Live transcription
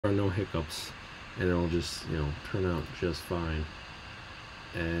are no hiccups, and it'll just, you know, turn out just fine,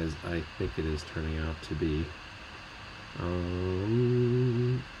 as I think it is turning out to be.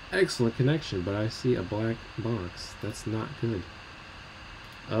 Excellent connection, but I see a black box. That's not good.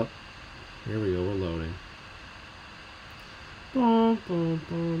 Up. Here we go, we're loading. Bum, bum,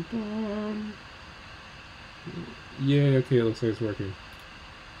 bum, bum. Yeah, okay, it looks like it's working.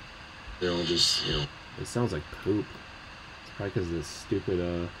 They'll just, you know, it sounds like poop. It's probably because of this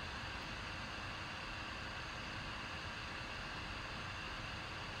stupid,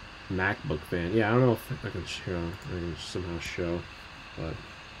 MacBook fan. Yeah, I don't know if I can show, I can somehow show, but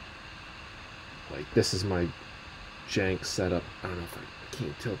like this is my jank setup. I don't know if I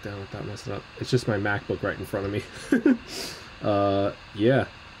can't tilt down without messing up. It's just my MacBook right in front of me. Yeah,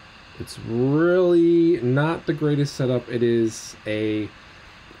 it's really not the greatest setup. It is a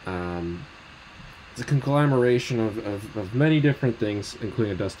it's a conglomeration of many different things,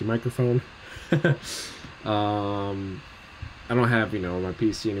 including a dusty microphone. I don't have, you know, my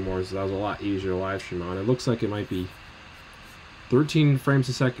PC anymore, so that was a lot easier to live stream on. It looks like it might be 13 frames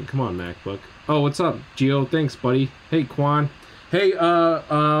a second. Come on, MacBook. Oh, what's up, Gio? Thanks, buddy. Hey, Quan. Hey,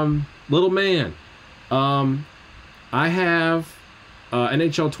 little man. I have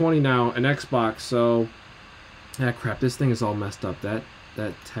NHL 20 now, an Xbox, so ah crap, this thing is all messed up. That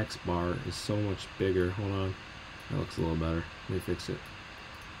text bar is so much bigger. Hold on. That looks a little better. Let me fix it.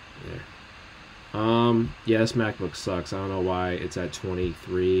 There. Yeah, this MacBook sucks. I don't know why it's at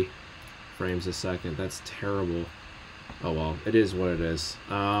 23 frames a second. That's terrible. Oh well, it is what it is.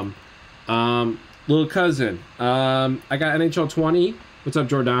 Little cousin. I got NHL 20. What's up,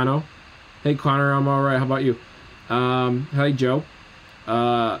 Giordano? Hey, Connor, I'm alright. How about you? Hey, Joe.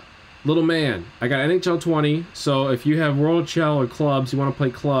 Little man, I got NHL 20. So if you have World Shell or clubs, you want to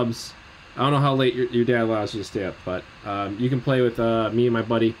play clubs. I don't know how late your dad allows you to stay up, but you can play with me and my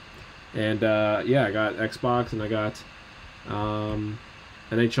buddy. And yeah, I got Xbox and I got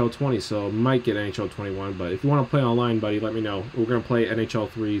NHL 20, so might get NHL 21. But if you want to play online, buddy, let me know. We're gonna play NHL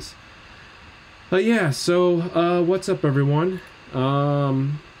 3s. But yeah, so what's up, everyone?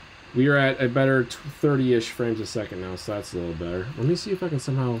 We are at a better 30-ish frames a second now, so that's a little better. Let me see if I can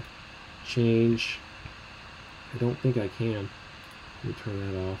somehow change. I don't think I can. Let me turn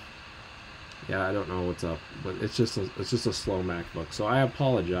that off. Yeah, I don't know what's up, but it's just a slow MacBook. So I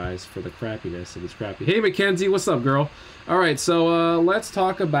apologize for the crappiness of this crappy. Hey Mackenzie, what's up, girl? All right, so let's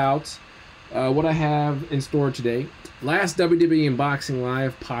talk about what I have in store today. Last WWE unboxing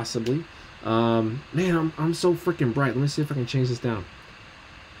live, possibly. Man, I'm so freaking bright. Let me see if I can change this down.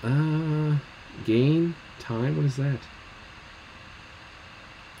 Gain time. What is that?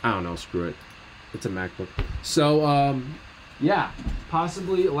 I don't know. Screw it. It's a MacBook. So yeah,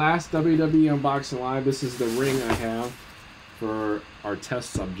 possibly last WWE unboxing live. This is the ring I have for our test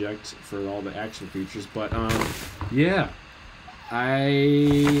subject for all the action features. But yeah,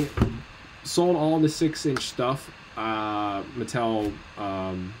 I sold all the 6-inch stuff. Mattel,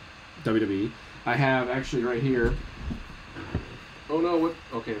 WWE. I have actually right here. Oh no! What?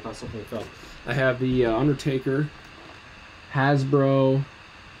 Okay, I thought something fell. I have the Undertaker, Hasbro.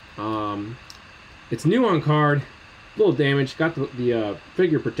 It's new on card. A little damaged. Got the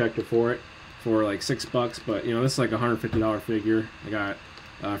figure protector for it for like $6, but you know this is like a $150 figure. I got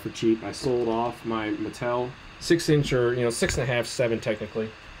for cheap. I sold off my Mattel 6-inch, or you know 6.5, 7 technically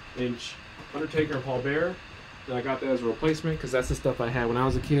inch Undertaker and Paul Bearer. And I got that as a replacement because that's the stuff I had when I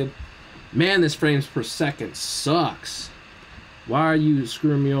was a kid. Man, this frames per second sucks. Why are you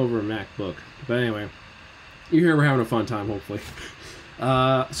screwing me over, MacBook? But anyway, you're here. We're having a fun time, hopefully.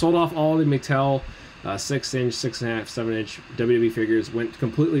 Sold off all the Mattel 6-inch, 6.5, 7-inch WWE figures. Went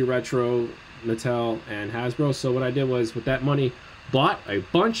completely retro, Mattel and Hasbro. So what I did was, with that money, bought a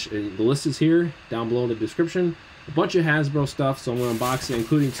bunch. The list is here, down below in the description. A bunch of Hasbro stuff. So I'm going to unbox it,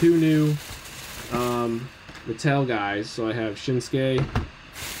 including 2 new Mattel guys. So I have Shinsuke,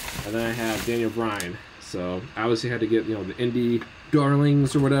 and then I have Bryan. So I obviously had to get, you know, the indie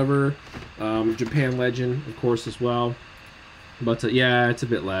darlings or whatever. Japan Legend, of course, as well. But yeah, it's a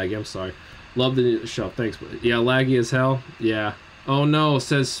bit laggy. I'm sorry. Love the show. Thanks. Yeah, laggy as hell. Yeah. Oh no, it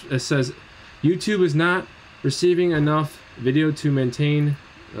says YouTube is not receiving enough video to maintain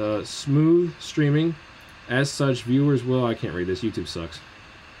smooth streaming. As such, viewers will, I can't read this. YouTube sucks.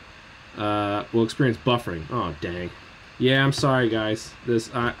 Will experience buffering. Oh dang. Yeah, I'm sorry guys. This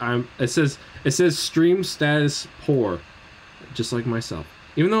it says stream status poor, just like myself.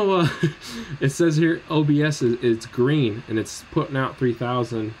 Even though it says here OBS is green and it's putting out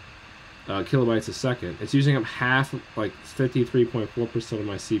 3,000 kilobytes a second. It's using up half, like 53.4% of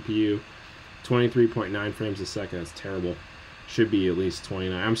my CPU, 23.9 frames a second. That's terrible. Should be at least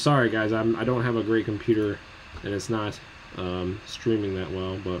 29. I'm sorry, guys. I don't have a great computer, and it's not streaming that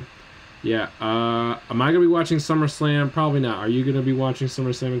well. But yeah, am I gonna be watching SummerSlam? Probably not. Are you gonna be watching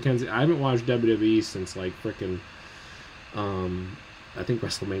SummerSlam, Mackenzie? I haven't watched WWE since like freaking I think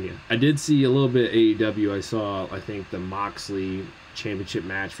WrestleMania. I did see a little bit of AEW. I saw, I think, the Moxley championship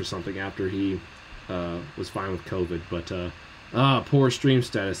match for something after he was fine with COVID. But poor stream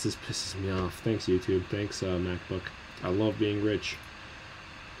status. This pisses me off. Thanks, YouTube. Thanks, MacBook. I love being rich.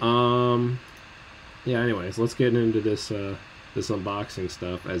 Yeah, anyways, let's get into this this unboxing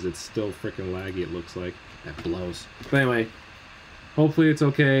stuff, as it's still freaking laggy, it looks like. That blows. But anyway, hopefully it's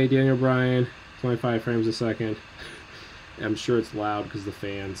okay. Daniel Bryan, 25 frames a second. I'm sure it's loud because the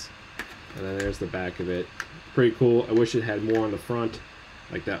fans. And then there's the back of it. Pretty cool. I wish it had more on the front.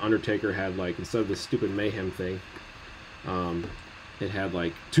 Like that Undertaker had, like, instead of the stupid Mayhem thing, it had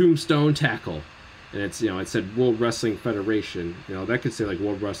like Tombstone Tackle. And it's, you know, it said World Wrestling Federation. You know, that could say like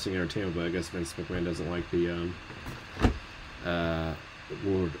World Wrestling Entertainment, but I guess Vince McMahon doesn't like the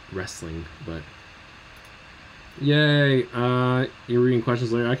World Wrestling. But yay! You're reading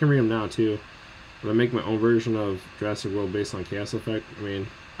questions later. I can read them now too. I'm gonna make my own version of Jurassic World based on Chaos Effect. I mean,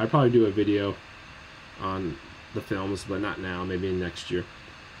 I'd probably do a video on the films, but not now. Maybe next year.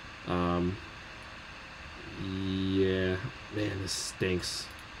 Yeah, man, this stinks.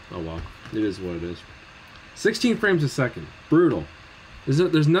 Oh well, it is what it is. 16 frames a second, brutal.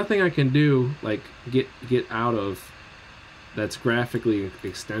 There's nothing I can do, like get out of that's graphically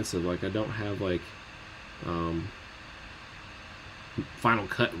extensive. Like I don't have like Final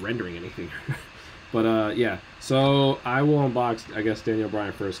Cut rendering anything. But yeah, so I will unbox, I guess, Daniel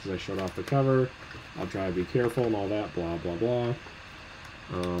Bryan first because I showed off the cover. I'll try to be careful and all that, blah blah blah.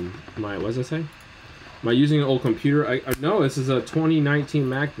 What does it say? Am I using an old computer? I no, this is a 2019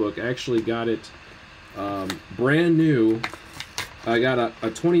 MacBook. I actually got it brand new. I got a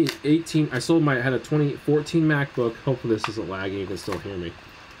 2018. I had a 2014 MacBook. Hopefully this isn't lagging. You can still hear me.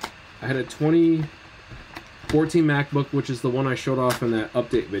 I had a 2014 MacBook, which is the one I showed off in that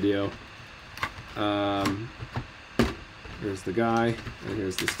update video. Here's the guy, and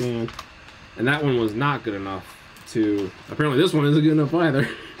here's the stand. And that one was not good enough to... Apparently this one isn't good enough either.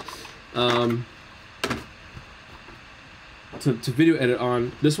 To video edit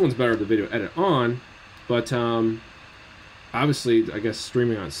on. This one's better to video edit on, but obviously I guess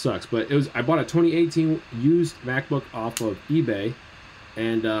streaming on sucks. But I bought a 2018 used MacBook off of eBay,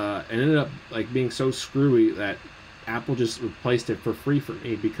 and ended up like being so screwy that Apple just replaced it for free for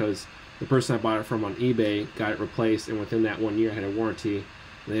me, because the person I bought it from on eBay got it replaced, and within that 1 year I had a warranty.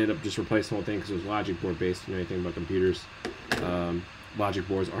 They ended up just replacing the whole thing because it was logic board based. You know anything about computers? Logic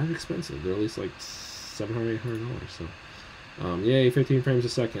boards are expensive. They're at least like $700, $800. So. Yay, 15 frames a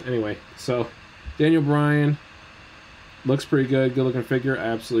second. Anyway, so Daniel Bryan looks pretty good. Good looking figure. I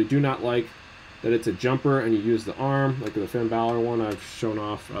absolutely do not like that it's a jumper and you use the arm like the Finn Balor one I've shown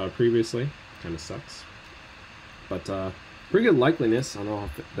off previously. Kind of sucks. But pretty good likeliness. I don't know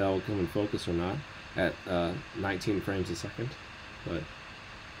if that'll come in focus or not at 19 frames a second. But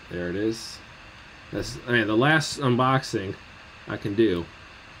there it is. I mean, the last unboxing I can do.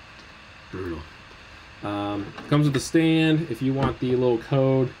 Brutal. Comes with the stand. If you want the little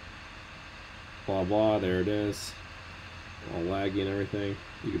code, blah blah, there it is. All laggy and everything.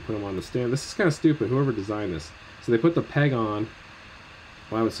 You can put them on the stand. This is kind of stupid. Whoever designed this. So they put the peg on.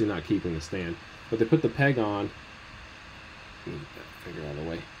 Well, obviously not keeping the stand, but they put the peg on. Move that finger out of the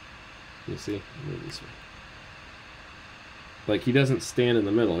way. You see? Move this way. Like he doesn't stand in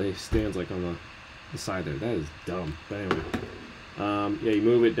the middle. He stands like on the side there. That is dumb. But anyway. Yeah, you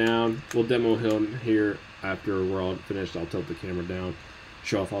move it down. We'll demo him here after we're all finished. I'll tilt the camera down,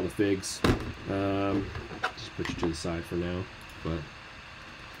 show off all the figs. Just put you to the side for now. But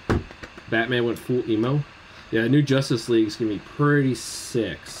Batman went full emo. Yeah, new Justice League is gonna be pretty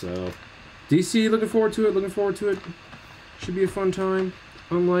sick. So DC, looking forward to it. Looking forward to it. Should be a fun time.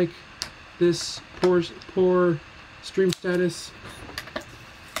 Unlike this poor stream status.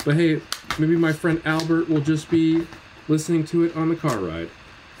 But hey, maybe my friend Albert will just be listening to it on the car ride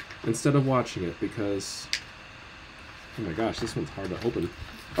instead of watching it, because oh my gosh, this one's hard to open.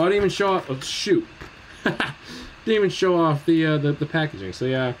 Oh, I didn't even show off. Oh shoot. Didn't even show off the packaging. So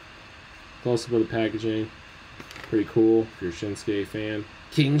yeah, close up of the packaging. Pretty cool if you're a Shinsuke fan.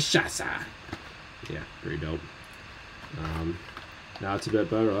 King Shasa. Yeah, pretty dope. Now it's a bit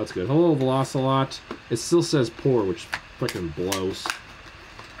better. That's good. Hello, Velocelot. It still says poor, which freaking blows.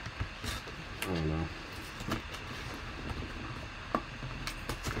 I don't know.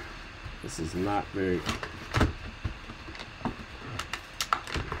 This is not very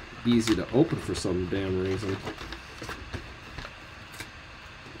easy to open for some damn reason.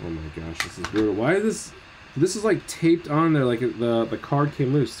 Oh my gosh, this is brutal. Why is this? This is like taped on there, like the card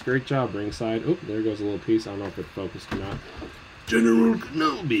came loose. Great job, ringside. Oh, there goes a little piece. I don't know if it's focused or not. General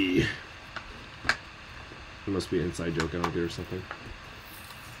Kenobi. It must be an inside joke I don't do or something.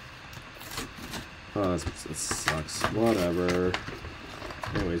 Oh, that sucks. Whatever.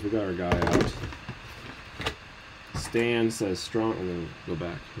 Anyways, we got our guy out. Stan says strong. I'm gonna go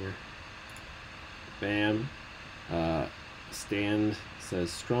back here. Bam. Stan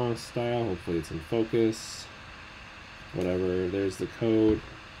says strong style. Hopefully it's in focus. Whatever. There's the code.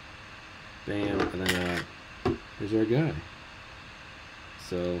 Bam. And then here's our guy.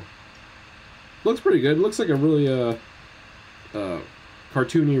 So looks pretty good. Looks like a really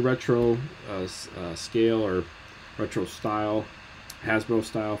cartoony retro scale or retro style, Hasbro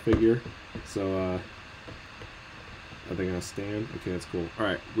style figure. So are they gonna stand? Okay, that's cool. All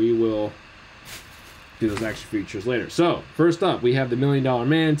right, we will do those action features later. So first up, we have the $1 Million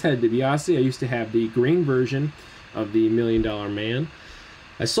Man, Ted DiBiase. I used to have the green version of the $1 Million Man.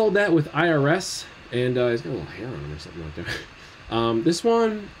 I sold that with IRS, and he's got a little hair on him or something like that. This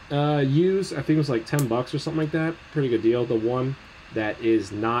one used, I think it was like $10 or something like that. Pretty good deal. The one that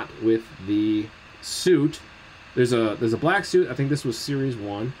is not with the suit, there's a black suit. I think this was series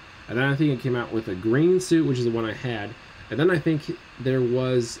 1, and then I think it came out with a green suit, which is the one I had, and then I think there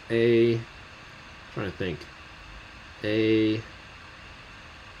was a, I'm trying to think, a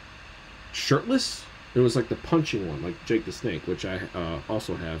shirtless. It was like the punching one, like Jake the Snake, which I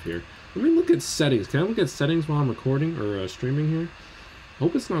also have here. Let me look at settings. Can I look at settings while I'm recording or streaming here? I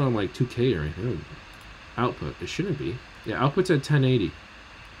hope it's not on like 2K or anything. Output. It shouldn't be. Yeah, output's at 1080.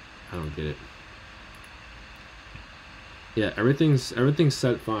 I don't get it. Yeah, everything's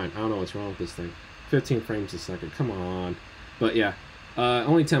set fine. I don't know what's wrong with this thing. 15 frames a second. Come on. But yeah,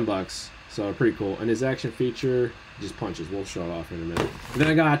 only $10. So pretty cool. And his action feature just punches. We'll show it off in a minute. And then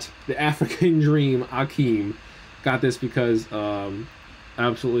I got the African Dream Akeem. Got this because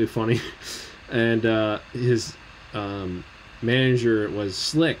absolutely funny. And his manager was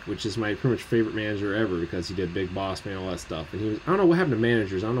Slick, which is my pretty much favorite manager ever because he did Big Boss Man, all that stuff. And he was, I don't know what happened to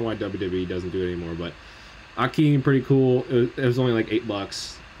managers. I don't know why WWE doesn't do it anymore, but Akeem, pretty cool. It was only like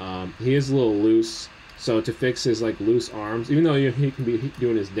 $8. He is a little loose, so to fix his like loose arms, even though he can be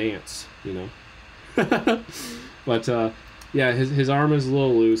doing his dance, you know. But yeah, his arm is a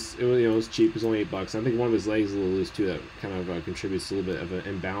little loose. It was, you know, it was cheap. It was only $8. I think one of his legs is a little loose too. That kind of contributes to a little bit of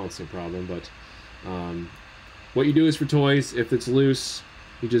an imbalancing problem. But what you do is for toys, if it's loose,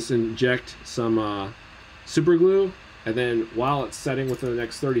 you just inject some super glue, and then while it's setting within the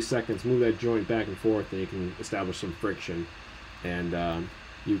next 30 seconds, move that joint back and forth, and you can establish some friction, and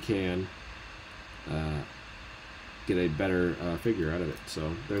you can get a better figure out of it.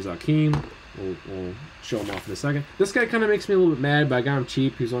 So there's Akeem. We'll show him off in a second. This guy kind of makes me a little bit mad, but I got him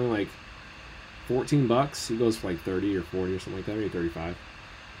cheap. He's only like $14. He goes for like 30 or 40 or something like that, maybe 35.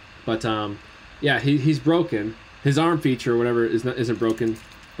 But yeah, he's broken. His arm feature or whatever isn't broken,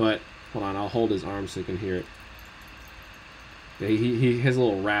 but hold on, I'll hold his arm so you can hear it. Yeah, he has a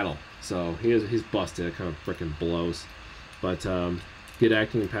little rattle, so he's busted. It kind of freaking blows. But good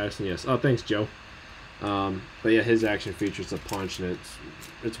acting in Patterson, yes. Oh, thanks, Joe. But yeah, his action features a punch, and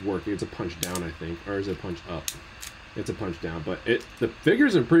it's working. It's a punch down, I think, or is it a punch up? It's a punch down, but the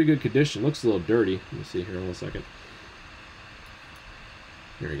figure's in pretty good condition. Looks a little dirty. Let me see here in a second.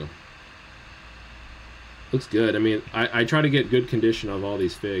 There you go. Looks good. I mean, I try to get good condition of all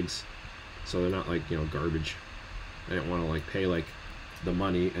these figs, so they're not like, you know, garbage. I didn't want to like pay like the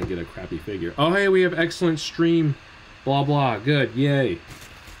money and get a crappy figure. Oh, hey, we have excellent stream. Blah blah. Good. Yay.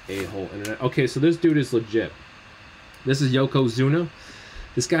 A-hole internet. Okay, so this dude is legit. This is Yokozuna.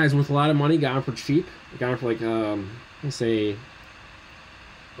 This guy's worth a lot of money. Got him for cheap. Got him for like let's say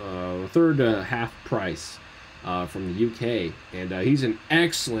a third to half price from the UK, and he's in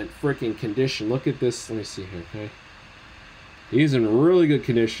excellent freaking condition. Look at this. Let me see here. Okay, he's in really good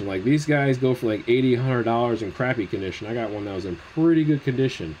condition. Like, these guys go for like $80, $100 in crappy condition. I got one that was in pretty good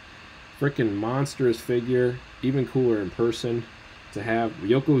condition. Freaking monstrous figure. Even cooler in person to have.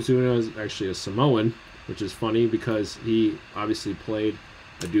 Yokozuna is actually a Samoan, which is funny because he obviously played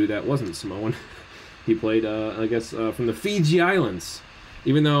a dude that wasn't Samoan. He played, I guess, from the Fiji Islands.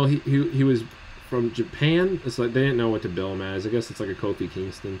 Even though he was from Japan, it's like they didn't know what to bill him as. I guess it's like a Kofi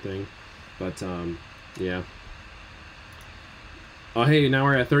Kingston thing. But, yeah. Oh, hey, now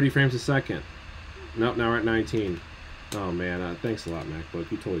we're at 30 frames a second. Nope, now we're at 19. Oh, man, thanks a lot,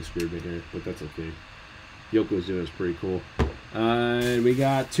 MacBook. You totally screwed me here, but that's okay. Yokozuna is pretty cool. And we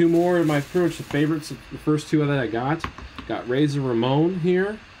got two more of my pretty much the favorites. The first two that I got Razor Ramon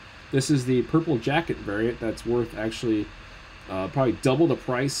here. This is the purple jacket variant that's worth actually Probably double the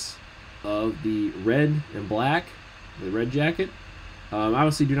price of the red and black, the red jacket.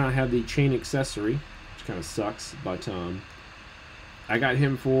 Obviously do not have the chain accessory, which kind of sucks, but I got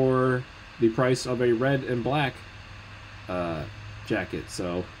him for the price of a red and black jacket,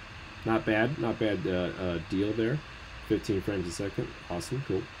 so not bad deal there. 15 frames a second, awesome,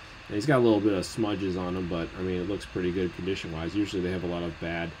 cool. And he's got a little bit of smudges on him, but I mean it looks pretty good condition wise. Usually they have a lot of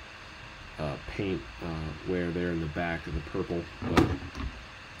bad paint wear there in the back of the purple, but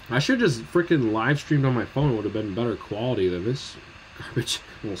I should just freaking live streamed on my phone. It would have been better quality than this garbage.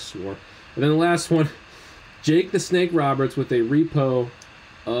 I almost swore. And then the last one, Jake the Snake Roberts with a repo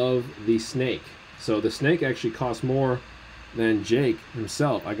of the snake. So the snake actually costs more than Jake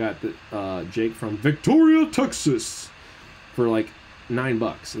himself. I got the Jake from Victoria, Texas for like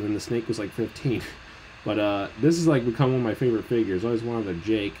 $9, and then the snake was like 15. But this is like become one of my favorite figures. I always wanted a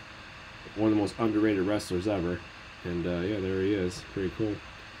Jake, one of the most underrated wrestlers ever. And yeah, there he is. Pretty cool.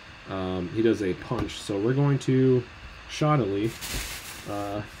 He does a punch. So we're going to shoddily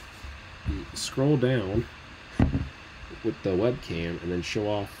scroll down with the webcam and then show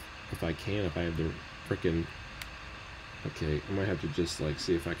off if I can, if I have the frickin'... Okay, I might have to just like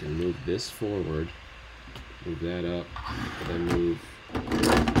see if I can move this forward, move that up, and then move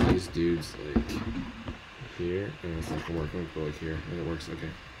these dudes like here. And it's not gonna work. I'm gonna go like here, and it works. Okay.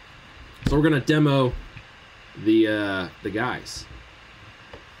 So we're gonna demo the guys.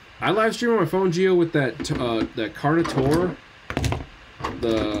 I live stream on my phone, Geo, with that that Carnotaur,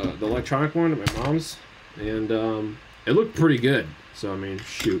 the electronic one at my mom's, and it looked pretty good. So I mean,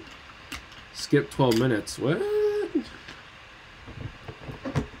 shoot, skip 12 minutes. What?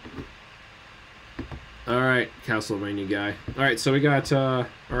 All right, Castlevania guy. All right, so we got our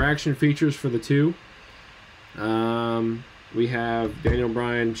action features for the two. We have Daniel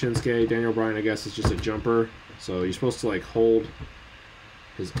Bryan, Shinsuke. Daniel Bryan, I guess, is just a jumper. So you're supposed to like hold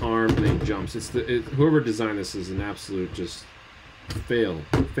his arm and then he jumps. Whoever designed this is an absolute just fail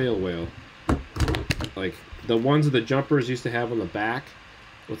whale. Like the ones that the jumpers used to have on the back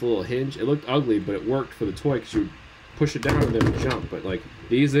with a little hinge. It looked ugly, but it worked for the toy because you push it down and then jump. But like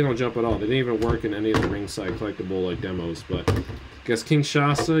these, they don't jump at all. They didn't even work in any of the ringside collectible like demos. But I guess King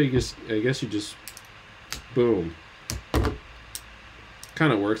Shasta, I guess you just boom.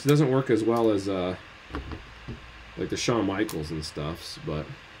 Kind of works. It doesn't work as well as like the Shawn Michaels and stuff, but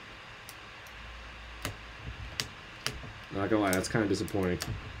not gonna lie, that's kind of disappointing.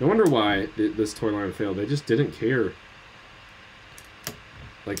 No wonder why this toy line failed. They just didn't care.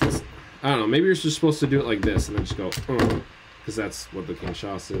 Like this, I don't know. Maybe you're just supposed to do it like this and then just go, because that's what the King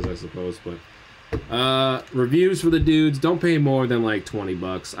Shasta is, I suppose. But reviews for the dudes: don't pay more than like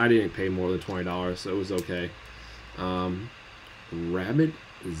 $20. I didn't pay more than $20, so it was okay. Rabid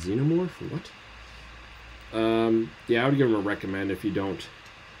Xenomorph? What? Yeah, I would give him a recommend if you don't,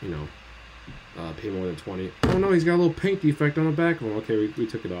 you know, pay more than 20. Oh no, he's got a little paint defect on the back of him. Okay, we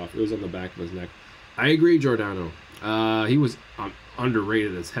took it off. It was on the back of his neck. I agree, Giordano. He was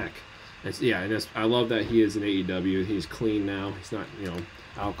underrated as heck. Yeah, and I love that he is in AEW. He's clean now. He's not, you know,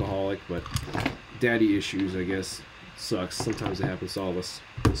 alcoholic, but daddy issues, I guess, sucks. Sometimes it happens to all of us.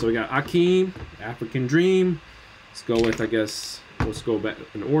 So we got Akeem, African Dream. Let's go with, I guess, let's go back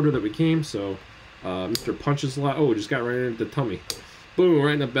in order that we came. So, Mr. Punches a lot. Oh, just got right into the tummy. Boom,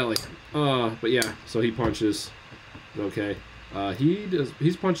 right in the belly. But yeah, so he punches. Okay.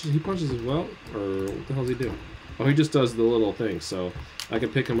 He punches as well? Or what the hell does he do? Oh, he just does the little thing. So I can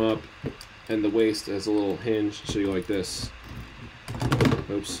pick him up, and the waist has a little hinge, so you like this.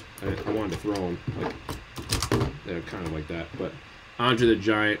 Oops, I wanted to throw him. Like, yeah, kind of like that. But Andre the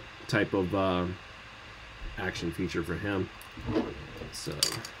Giant type of action feature for him. So,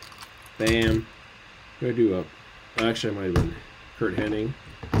 bam. What do I do? Actually, I might have been Kurt Hennig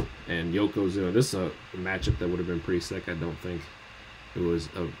and Yokozuna. This is a matchup that would have been pretty sick. I don't think it was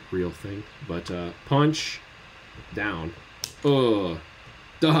a real thing. But punch down.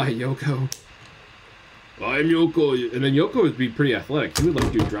 Die, Yoko. I'm Yoko. And then Yoko would be pretty athletic. He would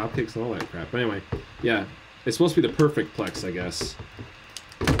like do drop kicks and all that crap. But anyway, yeah, it's supposed to be the perfect plex, I guess.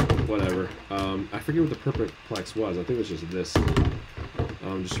 Whatever. I forget what the perfect plex was. I think it was just this.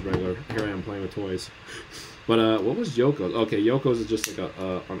 Just regular. Here I am playing with toys. But what was Yoko's? Okay, Yoko's is just like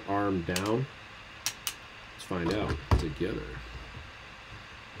an arm down. Let's find out together.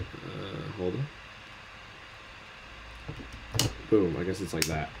 Hold on. Boom. I guess it's like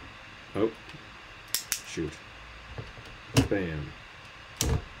that. Oh. Shoot. Bam.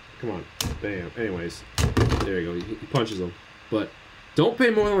 Come on. Bam. Anyways. There you go. He punches him. But don't pay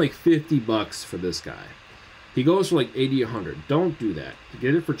more than like $50 for this guy. He goes for like 80, 100. Don't do that.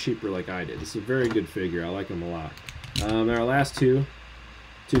 Get it for cheaper like I did. It's a very good figure. I like him a lot. Our last two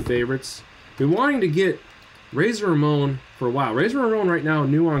favorites. Been wanting to get Razor Ramon for a while. Razor Ramon right now,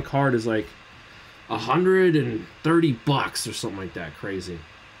 new on card, is like $130 or something like that. Crazy.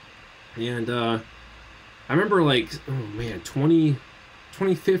 And I remember, like, oh man,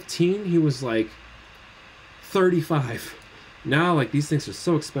 2015, he was like 35. Now, like, these things are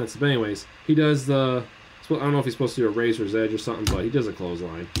so expensive. But anyways, he does the, I don't know if he's supposed to do a Razor's Edge or something, but he does a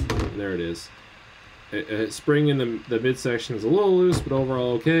clothesline. And there it is. Spring in the midsection is a little loose, but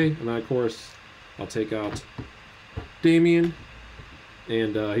overall okay. And then, of course, I'll take out Damien.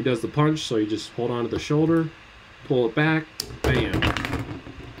 And he does the punch, so you just hold on to the shoulder, pull it back, bam.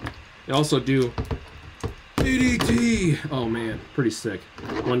 You also do DDT. Oh, man, pretty sick.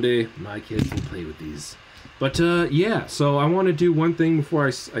 One day, my kids will play with these. But, yeah, so I want to do one thing before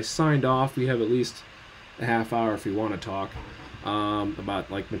I signed off. We have at least a half hour if you want to talk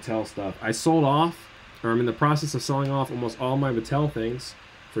about, like, Mattel stuff. I sold off, or I'm in the process of selling off almost all my Mattel things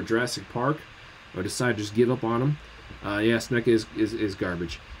for Jurassic Park. I decided to just give up on them. Yeah, SNECA is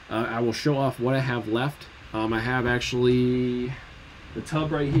garbage. I will show off what I have left. I have actually the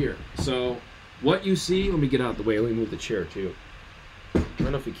tub right here. So what you see, let me get out of the way. Let me move the chair too. I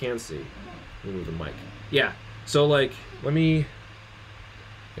don't know if you can see. Let me move the mic. Yeah, so like, let me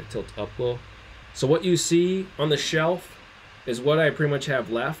tilt up a little. So what you see on the shelf is what I pretty much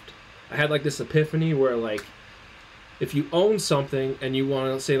have left. I had like this epiphany where, like, if you own something and you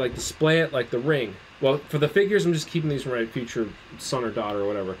want to, say, like, display it, like the ring. Well, for the figures, I'm just keeping these for my future son or daughter or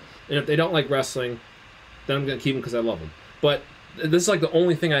whatever. And if they don't like wrestling, then I'm going to keep them because I love them. But this is like the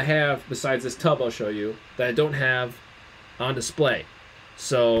only thing I have besides this tub I'll show you that I don't have on display.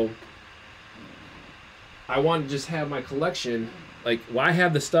 So I want to just have my collection, like, why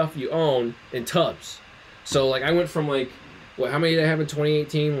have the stuff you own in tubs? So, like, I went from, like, what, how many did I have in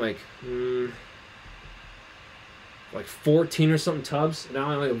 2018? Like 14 or something tubs. Now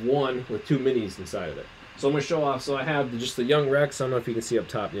I only have one with 2 minis inside of it. So I'm going to show off. So I have just the Young Rex. I don't know if you can see up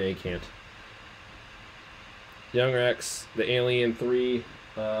top. Yeah, you can't. Young Rex, the Alien 3,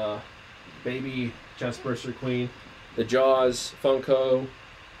 Baby Chestburster Queen, the Jaws, Funko,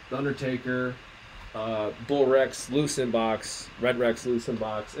 the Undertaker, Bull Rex, loose in box, Red Rex, loose in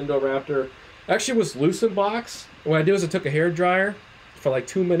box, Indoraptor. Actually, was loose in box. What I did was I took a hair dryer for like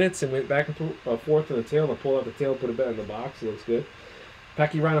 2 minutes and went back and forth in the tail. And I pulled out the tail, put it back in the box. It looks good.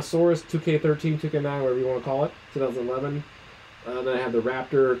 Pachyrhinosaurus, 2K13, 2K9, whatever you want to call it, 2011. Then I have the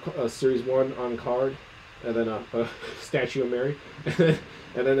Raptor Series 1 on card. And then a Statue of Mary. And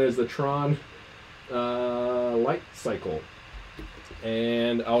then there's the Tron Light Cycle.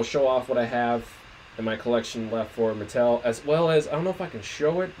 And I'll show off what I have in my collection left for Mattel, as well as, I don't know if I can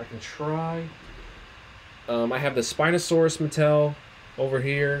show it. I can try. I have the Spinosaurus Mattel over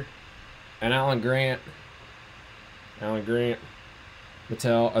here, and Alan Grant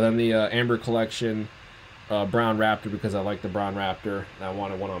Mattel, and then the Amber Collection Brown Raptor, because I like the Brown Raptor and I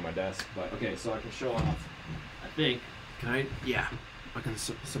wanted one on my desk. But okay, so I can show off. I think, can I? Yeah, I can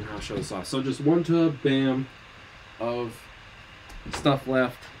somehow show this off. So just one tub, bam, of stuff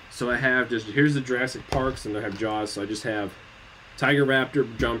left. So I have just, here's the Jurassic Parks, and I have Jaws. So I just have Tiger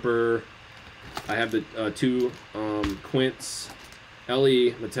Raptor Jumper. I have the 2 Quints,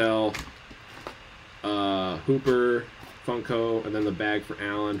 Ellie Mattel, Hooper, Funko, and then the bag for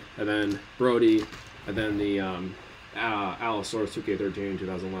Alan, and then Brody, and then the Allosaurus 2K13,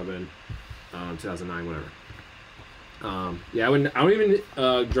 2011, 2009, whatever. Yeah, I don't even,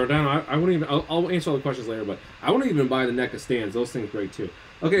 Giordano, I wouldn't even, I'll answer all the questions later, but I wouldn't even buy the NECA stands. Those things break too.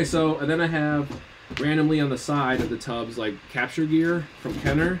 Okay, so, and then I have randomly on the side of the tubs, like, capture gear from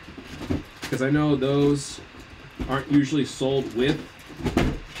Kenner, because I know those aren't usually sold with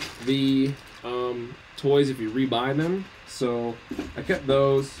the toys if you rebuy them. So I kept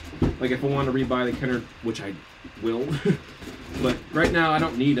those, like, if I want to rebuy the Kenner, which I will. But right now I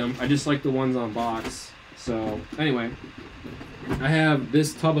don't need them. I just like the ones on box. So anyway, I have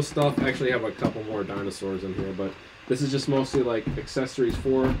this tub of stuff. I actually have a couple more dinosaurs in here, but this is just mostly like accessories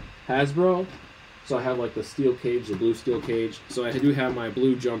for Hasbro. So I have like the steel cage, the blue steel cage. So I do have my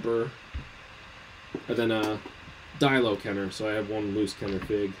blue jumper, and then a Dilo Kenner. So I have one loose Kenner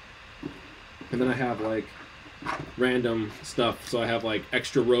fig, and then I have like random stuff. So I have like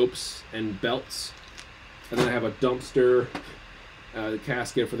extra ropes and belts, and then I have a dumpster, the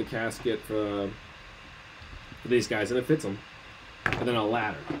casket for these guys, and it fits them. And then a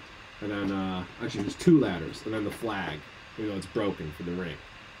ladder, and then actually there's 2 ladders, and then the flag, even though it's broken, for the ring.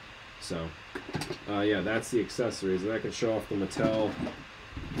 So yeah, that's the accessories, and I can show off the Mattel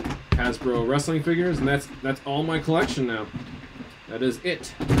Hasbro wrestling figures, and that's all my collection now. That is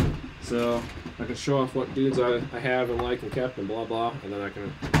it. So I can show off what dudes I have and like and kept and blah blah, and then I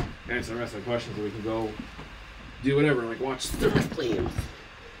can answer the rest of the questions and we can go do whatever, like watch SummerSlam.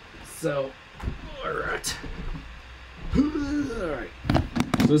 So, alright. Alright.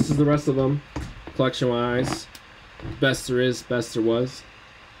 So this is the rest of them, collection wise. Best there is, best there was,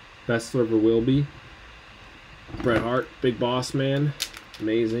 best there ever will be. Bret Hart, Big Boss Man,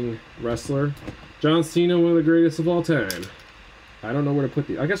 amazing wrestler. John Cena, one of the greatest of all time. I don't know where to put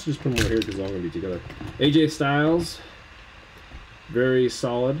the. I guess I'll just put them over here because they're all going to be together. AJ Styles, very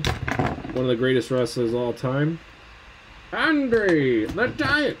solid. One of the greatest wrestlers of all time. Andre the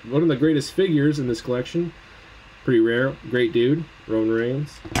Giant, one of the greatest figures in this collection. Pretty rare. Great dude. Roman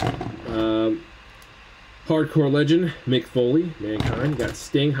Reigns. Hardcore legend, Mick Foley, Mankind. Got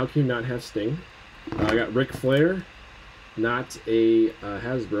Sting. How can you not have Sting? I got Ric Flair. Not a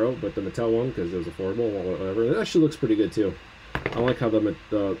Hasbro, but the Mattel one because it was affordable or whatever. It actually looks pretty good too. I like how the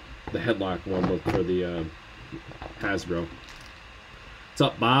headlock one looked for the Hasbro. What's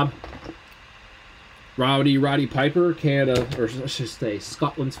up, Bob? Roddy Piper, Canada, or I should say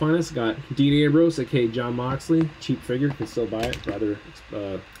Scotland's finest. Got Dean Ambrose, aka John Moxley. Cheap figure, can still buy it, rather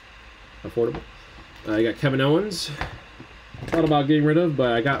affordable. I got Kevin Owens. Thought about getting rid of,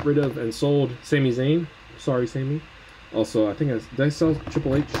 but I got rid of and sold Sami Zayn. Sorry, Sami. Also, I think did I sell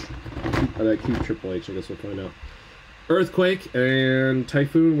Triple H? I keep Triple H. I guess we'll find out. Earthquake and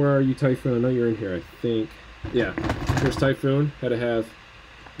Typhoon. Where are you, Typhoon? I know you're in here. I think. Yeah. Here's Typhoon. Had to have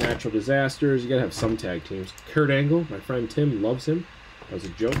natural disasters. You gotta have some tag teams. Kurt Angle. My friend Tim loves him. That was a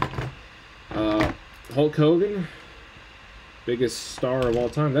joke. Hulk Hogan. Biggest star of all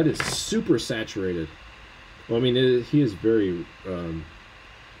time. That is super saturated. Well, I mean, he is very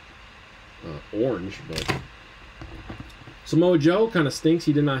orange, but Samoa Joe kind of stinks.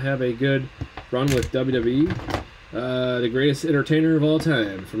 He did not have a good run with WWE. The greatest entertainer of all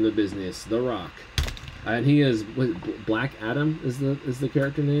time from the business, The Rock, and he is Black Adam is the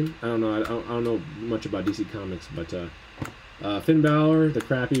character name. I don't know. I don't know much about DC Comics, but Finn Balor, the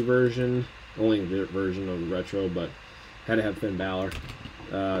crappy version, only version of the retro, but had to have Finn Balor.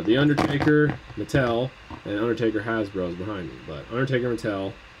 The Undertaker, Mattel, and Undertaker Hasbro is behind me, but Undertaker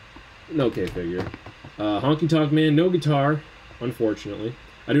Mattel, no K figure. Honky Tonk Man, no guitar, unfortunately.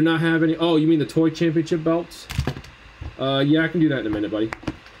 I do not have any. Oh, you mean the toy championship belts? Yeah, I can do that in a minute, buddy.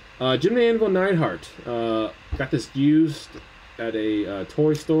 Jim the Anvil Neidhart. Got this used at a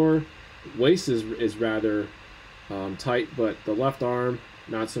toy store. Waist is rather tight, but the left arm,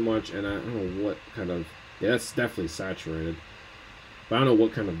 not so much, and I don't know what kind of. Yeah, that's definitely saturated. But I don't know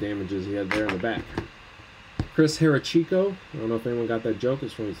what kind of damages he had there in the back. Chris Harachico. I don't know if anyone got that joke.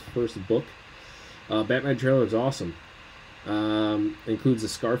 It's from his first book. Batman trailer is awesome. Includes a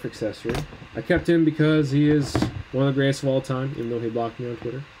scarf accessory. I kept him because he is one of the greatest of all time, even though he blocked me on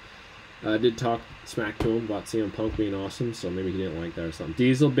Twitter. I did talk smack to him about CM Punk being awesome, so maybe he didn't like that or something.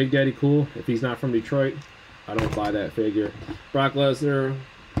 Diesel, Big Daddy Cool. If he's not from Detroit, I don't buy that figure. Brock Lesnar,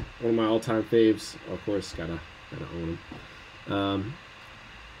 one of my all-time faves. Of course, gotta own him.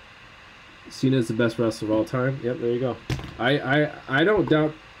 Cena's the best wrestler of all time. Yep, there you go. I don't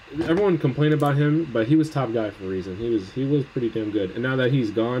doubt. Everyone complained about him, but he was top guy for a reason. He was pretty damn good. And now that he's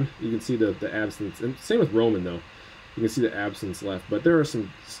gone, you can see the absence. And same with Roman though. You can see the absence left. But there are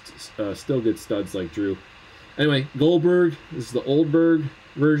some still good studs like Drew. Anyway, Goldberg. This is the Oldberg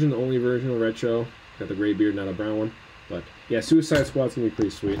version, the only version of retro. Got the gray beard, not a brown one. But yeah, Suicide Squad's gonna be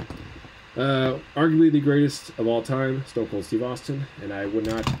pretty sweet. Arguably the greatest of all time, Stone Cold Steve Austin, and I would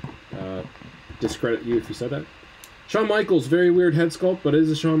not discredit you if you said that. Shawn Michaels, very weird head sculpt, but it is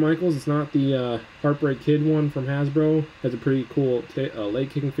a Shawn Michaels. It's not the Heartbreak Kid one from Hasbro. Has a pretty cool leg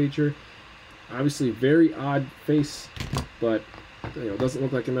kicking feature. Obviously, very odd face, but doesn't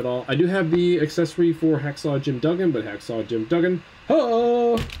look like him at all. I do have the accessory for Hacksaw Jim Duggan, but Hacksaw Jim Duggan,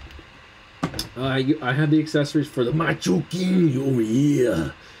 oh! I have the accessories for the Macho King over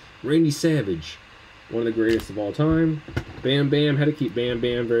here. Randy Savage, one of the greatest of all time. Bam Bam, had to keep Bam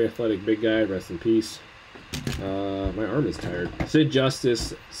Bam, very athletic, big guy, rest in peace. My arm is tired. Sid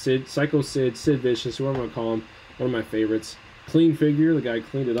Justice, Psycho Sid, Sid Vicious, whoever I want to call him, one of my favorites. Clean figure, the guy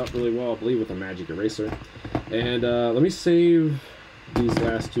cleaned it up really well, I believe with a magic eraser. And let me save these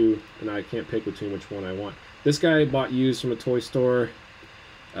last two, and I can't pick between which one I want. This guy I bought used from a toy store.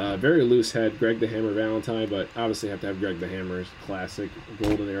 Very loose head, Greg the Hammer Valentine, but obviously have to have Greg the Hammer's classic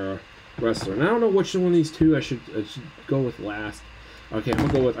golden era wrestler. And I don't know which one of these two I should go with last. Okay, I'm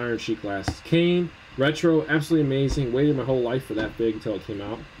gonna go with Iron Sheik last. Kane, retro, absolutely amazing. Waited my whole life for that big until it came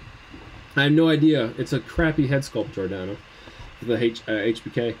out. I have no idea. It's a crappy head sculpt, Giordano, the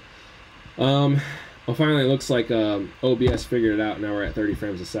HBK. Well, finally, it looks like OBS figured it out. Now we're at 30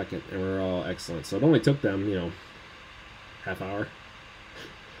 frames a second, and we're all excellent. So it only took them, you know, half hour.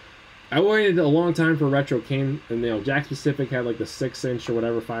 I waited a long time for Retro came, and you know, Jack Pacific had like the 6-inch or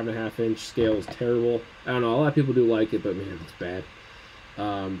whatever, 5.5-inch scale is terrible. I don't know, a lot of people do like it, but man, it's bad.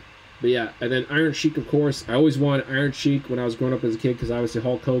 But yeah, and then Iron Sheik, of course. I always wanted Iron Sheik when I was growing up as a kid, because I was the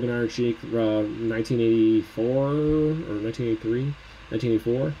Hulk Hogan Iron Sheik, 1984 or 1983,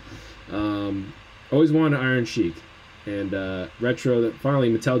 1984. Always wanted Iron Sheik, and Retro. That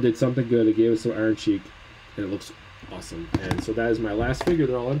finally Mattel did something good. They gave us some Iron Sheik, and it looks awesome. And so that is my last figure.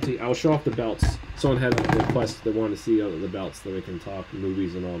 They're all empty. I'll show off the belts. Someone had a request that wanted to see the belts, so we can talk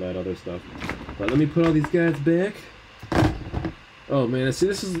movies and all that other stuff. But let me put all these guys back. Oh man, see,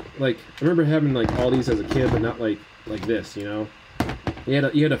 this is like, I remember having like all these as a kid, but not like this, you know. You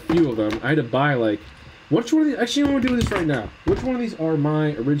had a few of them. I had to buy like, which one of these? Actually, I'm gonna do this right now. Which one of these are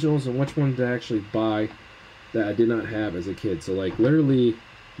my originals, and which one did I actually buy that I did not have as a kid? So like literally,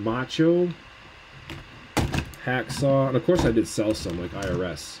 Macho, Hacksaw, and of course I did sell some like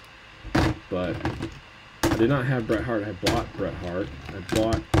IRS, but I did not have Bret Hart. I bought Bret Hart. I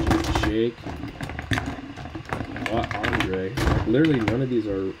bought Jake. I bought Andre. Literally none of these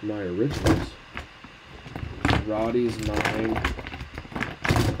are my originals. Roddy's mine.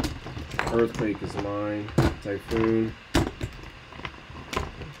 Earthquake is mine. Typhoon.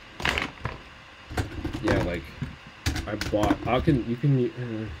 Yeah, like I bought. You can.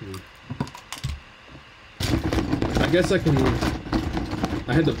 I guess I can.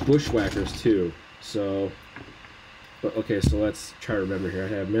 I had the Bushwhackers too. So, but okay. So let's try to remember here. I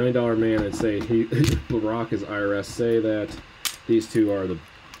have $1 Million Man and say Barack is IRS. Say that these two are the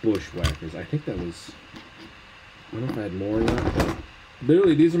Bushwhackers. I think that was. I don't know if I had more or not. But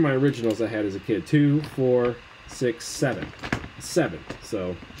literally, these are my originals I had as a kid. 2, 4, 6, 7. 7.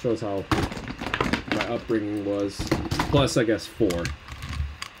 So, shows how my upbringing was. Plus, I guess, 4. 11.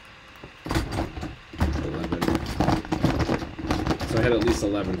 So, I had at least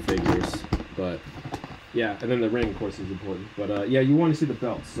 11 figures. But, yeah. And then the ring, of course, is important. But, yeah, you want to see the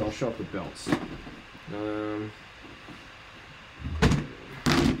belts. So, I'll show off the belts.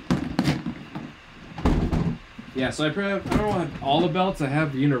 Yeah, so I don't have all the belts. I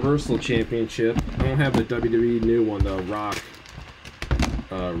have the Universal Championship. I don't have the WWE new one, the Rock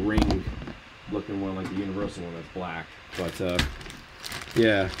ring looking one, like the Universal one that's black. But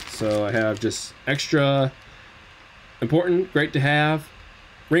yeah, so I have just extra important, great to have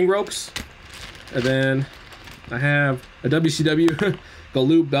ring ropes, and then I have a WCW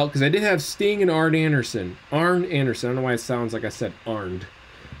Galoob belt because I did have Sting and Arn Anderson. I don't know why it sounds like I said Arned.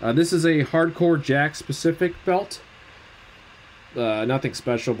 This is a Hardcore Jack specific belt. Nothing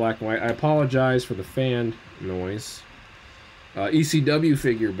special, black and white. I apologize for the fan noise. ECW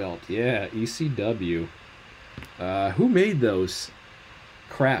figure belt. Yeah, ECW. Who made those?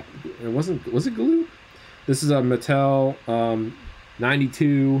 Crap. Was it Galoob? This is a Mattel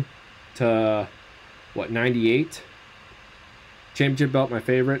 92 to, what, 98? Championship belt, my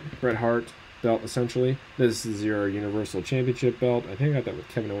favorite. Bret Hart belt, essentially. This is your Universal Championship belt. I think I got that with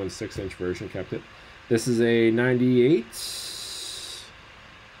Kevin Owens' 6-inch version, kept it. This is a 98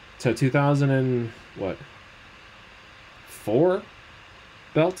 to 2000 and what? 4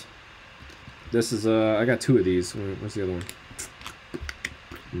 belt. This is I got 2 of these. Where's the other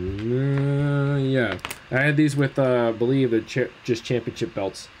one? Yeah, I had these with believe the just championship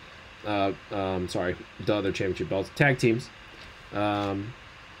belts. Sorry, the other championship belts. Tag teams.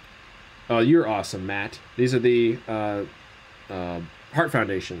 Oh, you're awesome, Matt. These are the Heart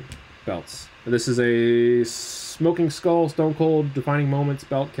Foundation belts. And this is a Smoking Skull Stone Cold Defining Moments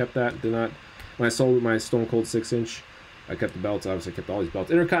belt. Kept that. Did not. When I sold my Stone Cold 6-inch, I kept the belts. Obviously, I kept all these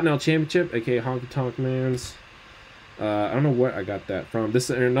belts. Intercontinental Championship, aka Honky Tonk Man's. I don't know what I got that from. This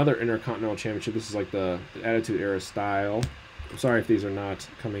is another Intercontinental Championship. This is like the Attitude Era style. I'm sorry if these are not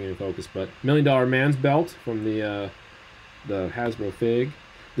coming in focus, but $1 Million Man's belt from the Hasbro fig.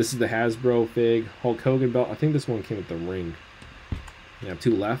 This is the Hasbro fig Hulk Hogan belt. I think this one came with the ring. I have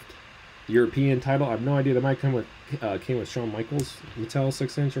 2 left. European title. I have no idea. That might come with came with Shawn Michaels Mattel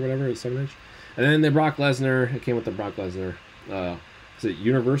 6-inch or whatever, 7-inch. And then the Brock Lesnar. It came with the Brock Lesnar. Is it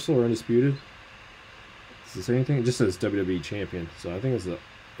Universal or Undisputed? Does it say anything? It just says WWE Champion. So I think it's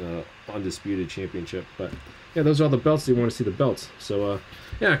the Undisputed Championship. But yeah, those are all the belts. You want to see the belts. So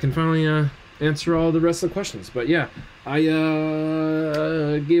yeah, I can finally answer all the rest of the questions. But yeah, I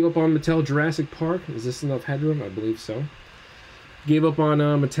gave up on Mattel Jurassic Park. Is this enough headroom? I believe so. Gave up on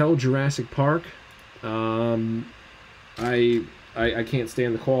Mattel Jurassic Park. I can't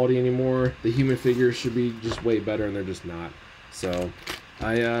stand the quality anymore. The human figures should be just way better, and they're just not. So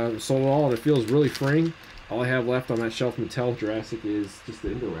I sold it all, and it feels really freeing. All I have left on that shelf Mattel Jurassic is just the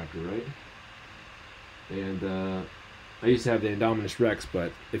Indoraptor, right? And I used to have the Indominus Rex,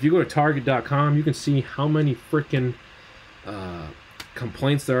 but if you go to Target.com, you can see how many freaking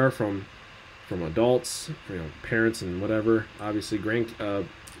complaints there are from adults, parents and whatever. Obviously,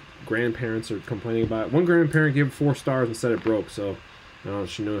 grandparents are complaining about it. One grandparent gave it 4 stars and said it broke, so I don't know if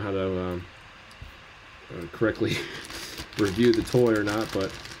she knew how to correctly review the toy or not,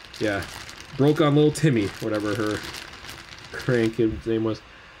 but yeah, broke on little Timmy, whatever her grandkid's name was.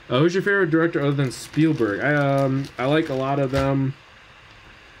 Who's your favorite director other than Spielberg? I like a lot of them.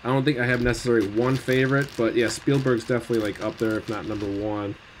 I don't think I have necessarily one favorite, but yeah, Spielberg's definitely like up there, if not number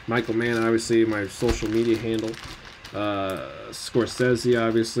 1. Michael Mann, obviously, my social media handle. Scorsese,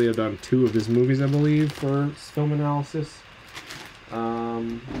 obviously, I've done 2 of his movies, I believe, for film analysis.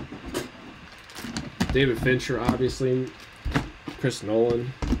 David Fincher, obviously. Chris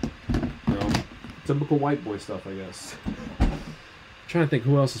Nolan. Typical white boy stuff, I guess. I'm trying to think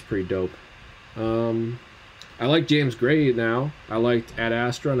who else is pretty dope. I like James Gray now. I liked Ad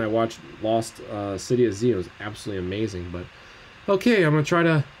Astra, and I watched Lost City of Z. It was absolutely amazing. But okay, I'm gonna try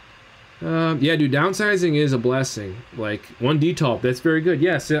to. Yeah, dude, downsizing is a blessing. Like 1D top, that's very good.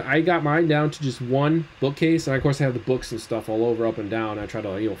 Yes, I got mine down to just 1 bookcase, and of course I have the books and stuff all over, up and down. I try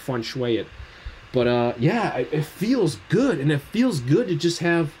to feng shui it. But yeah, it feels good, and it feels good to just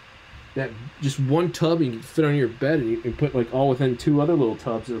have that just 1 tub and you can fit on your bed, and you can put like all within 2 other little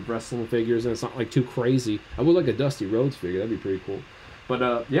tubs of wrestling figures, and it's not like too crazy. I would like a Dusty Rhodes figure, that'd be pretty cool.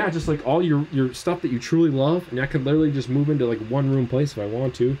 But yeah, just like all your stuff that you truly love, and I could literally just move into like 1 room place if I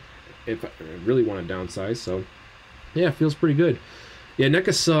want to, if I really want to downsize. So yeah, it feels pretty good. Yeah,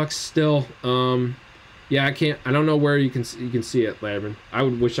 NECA sucks still. Yeah, I don't know where you can see it, Lavin. I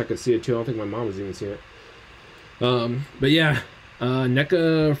would wish I could see it too. I don't think my mom has even seen it. But yeah,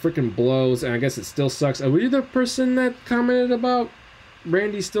 NECA freaking blows, and I guess it still sucks. Were you the person that commented about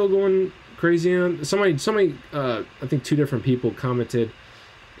Randy still going crazy on somebody? I think 2 different people commented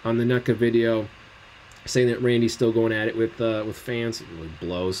on the NECA video saying that Randy's still going at it with fans. It really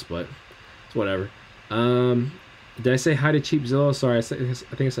blows, but it's whatever. Did I say hi to Cheap Zillow? Sorry, I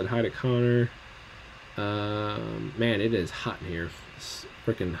think I said hi to Connor. Man, it is hot in here. It's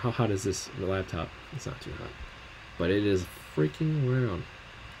freaking, how hot is this laptop? It's not too hot, but it is freaking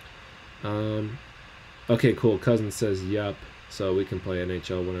round. Okay, cool. Cousin says yup, so we can play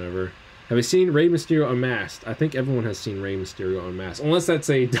NHL whenever. Have you seen Rey Mysterio Unmasked? I think everyone has seen Rey Mysterio Unmasked, unless that's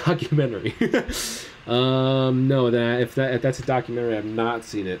a documentary. No, if that's a documentary, I've not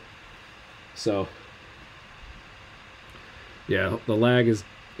seen it. So yeah, the lag is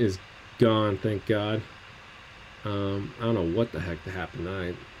gone, thank God. I don't know what the heck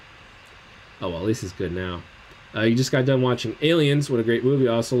happened. Oh well, at least it's good now. You just got done watching Aliens. What a great movie.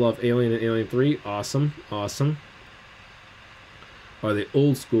 I also love Alien and Alien 3. Awesome. Are they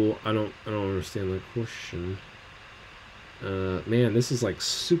old school? I don't understand the question. Man, this is like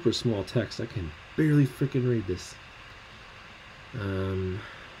super small text. I can barely freaking read this.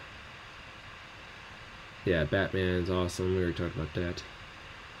 Yeah, Batman's awesome. We already talked about that.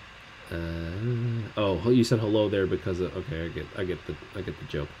 Oh, you said hello there because of, okay, I get the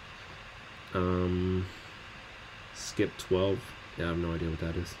joke. Skip 12. Yeah, I have no idea what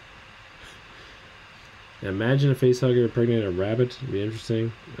that is. Imagine a facehugger impregnated a rabbit. It'd be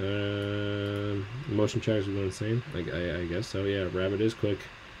interesting. Motion trackers would go insane. I guess so. Yeah, rabbit is quick.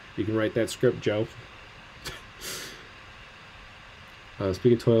 You can write that script, Joe.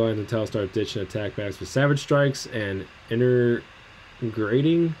 Speaking of toy lines, Mattel started ditching attack bags with Savage Strikes and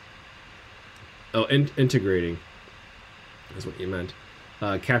integrating. Oh, integrating. That's what you meant.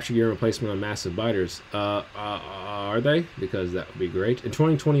 Capture gear replacement on massive biters. Are they? Because that would be great. In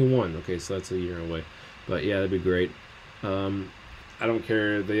 2021. Okay, so that's a year away. But yeah, that'd be great. I don't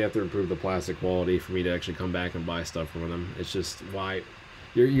care. They have to improve the plastic quality for me to actually come back and buy stuff from them. It's just why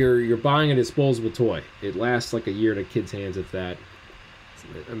you're buying a disposable toy. It lasts like a year in a kid's hands, if that.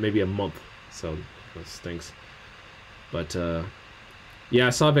 Maybe a month. So that stinks. But yeah,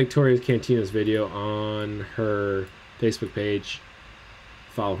 I saw Victoria Cantina's video on her Facebook page.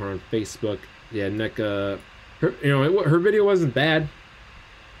 Follow her on Facebook. Yeah, NECA. Her video wasn't bad.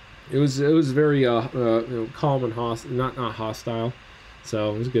 It was very calm and not hostile.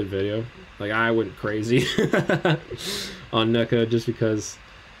 So it was a good video. Like, I went crazy on NECA just because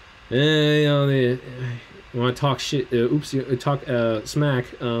they want to talk shit. Talk smack.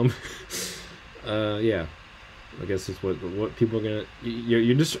 Yeah. I guess that's what people are gonna.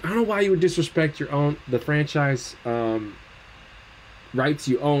 You're just. I don't know why you would disrespect the franchise rights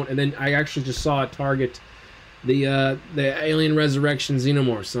you own. And then I actually just saw at Target the Alien Resurrection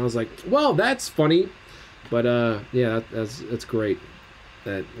Xenomorphs. And I was like, well, that's funny, but yeah, that's great.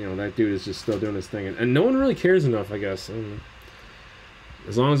 That that dude is just still doing his thing, and no one really cares enough, I guess.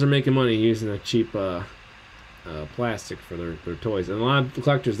 As long as they're making money using a cheap plastic for their toys, and a lot of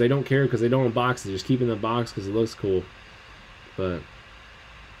collectors, they don't care because they don't unbox it, they just keep it in the box because it looks cool. But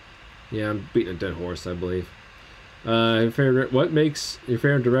yeah, I'm beating a dead horse, I believe. What makes your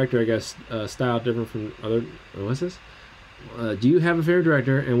favorite director, I guess, style different from other? What's this? Do you have a favorite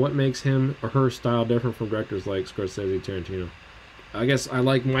director, and what makes him or her style different from directors like Scorsese, Tarantino? I guess I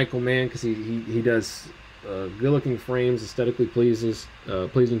like Michael Mann because he does good-looking frames, aesthetically pleasing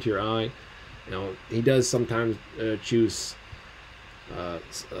to your eye. He does sometimes choose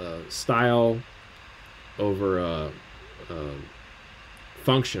style over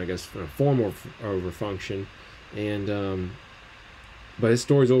function, I guess, form over function. And but his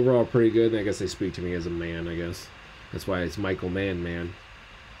stories overall are pretty good, and I guess they speak to me as a man, I guess. That's why it's Michael Mann, man.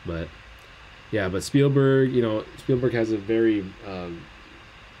 But yeah, but Spielberg, Spielberg has a very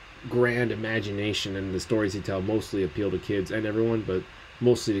grand imagination, and the stories he tells mostly appeal to kids and everyone, but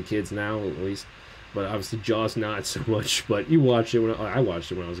mostly to kids now, at least. But obviously Jaws not so much, but you watch it I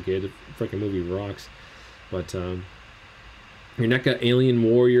watched it when I was a kid. The freaking movie rocks. But your NECA Alien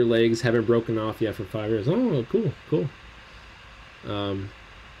Warrior legs haven't broken off yet for 5 years. Oh, cool.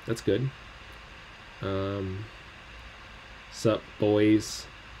 That's good. Sup, boys?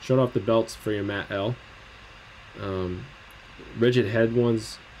 Shut off the belts for your Matt L. Rigid head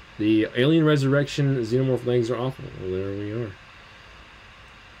ones. The Alien Resurrection Xenomorph legs are awful. Well, there we are.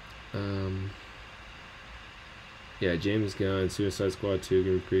 Yeah, James Gunn, Suicide Squad 2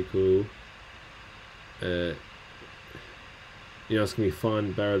 gonna be pretty cool. It's gonna be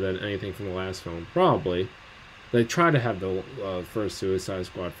fun, better than anything from the last film. Probably. They tried to have the first Suicide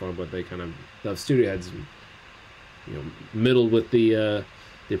Squad fun, but they kind of, the studio heads, middled with the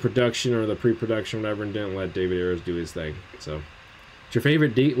production or the pre-production, whatever, and didn't let David Ayers do his thing. So,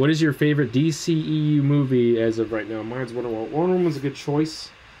 what is your favorite DCEU movie as of right now? Mine's Wonder Woman. Wonder Woman's a good choice.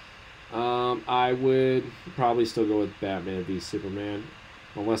 I would probably still go with Batman v Superman,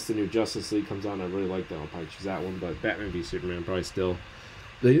 unless the new Justice League comes out. And I really like that. I'll probably choose that one. But Batman v Superman probably still.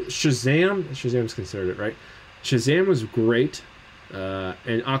 Shazam's considered it, right? Shazam was great,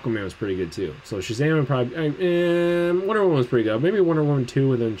 and Aquaman was pretty good too. So Shazam and probably Wonder Woman was pretty good. Maybe Wonder Woman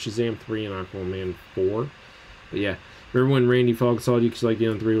 2, and then Shazam 3 and Aquaman 4. But yeah, remember when Randy Fogg saw you like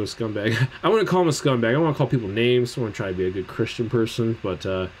 3 was scumbag? I wouldn't call him a scumbag. I want to call people names. I want to try to be a good Christian person, but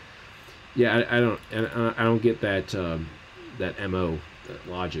yeah, I don't get that MO, that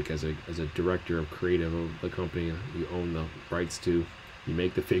logic as a director of creative of the company you own the rights to, you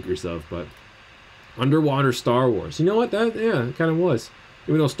make the figures of. But underwater Star Wars, you know what, it kind of was,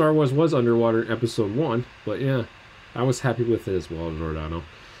 even though Star Wars was underwater in episode 1, but yeah, I was happy with it as well, Giordano.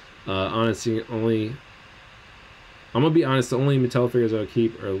 Honestly, I'm gonna be honest, the only Mattel figures I'll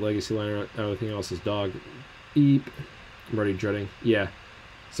keep are Legacy line. Everything else is dog. Eep. I'm already dreading. Yeah.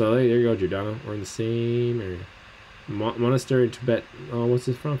 So there you go, Giordano. We're in the same area. Monastery, Tibet. Oh, what's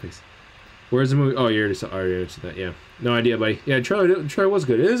this front face? Where's the movie? Oh, you already saw that. Yeah. No idea, buddy. Yeah, trailer was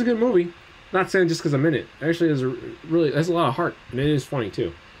good. It is a good movie. Not saying just because I'm in it. Actually, it has a lot of heart, and it is funny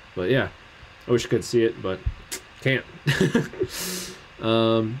too. But yeah, I wish I could see it, but can't.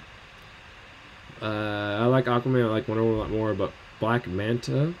 I like Aquaman. I like Wonder Woman a lot more, but Black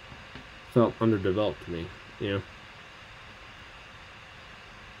Manta felt underdeveloped to me. Have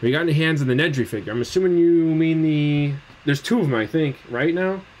you got any hands on the Nedry figure? I'm assuming you mean there's 2 of them, I think, right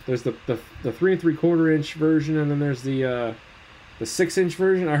now. There's the 3 3/4 inch version, and then there's the 6-inch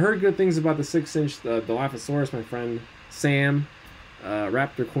version. I heard good things about the 6-inch. The Dilophosaurus, my friend Sam,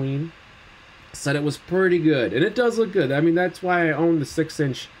 Raptor Queen, said it was pretty good, and it does look good. I mean, that's why I own the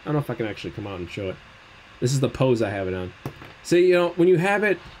 6-inch. I don't know if I can actually come out and show it. This is the pose I have it on. See, when you have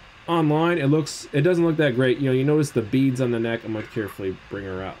it online, it doesn't look that great. You notice the beads on the neck. I'm gonna carefully bring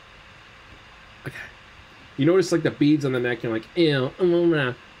her out. Okay. You notice like the beads on the neck. You're like, ew.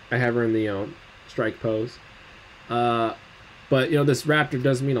 I have her in the strike pose. But this raptor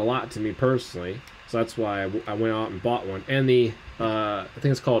does mean a lot to me personally, so that's why I went out and bought one. And the I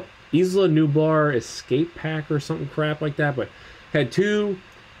think it's called Isla Nublar Escape Pack or something crap like that. But had 2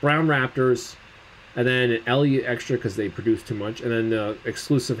 brown raptors, and then an Elliot extra because they produced too much, and then the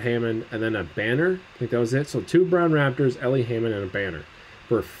exclusive Hammond, and then a banner. I think that was it. So 2 brown raptors, Ellie Hammond, and a banner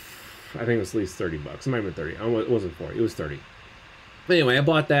for I think it was at least $30. It might have been 30. It wasn't 40. It was 30. But anyway, I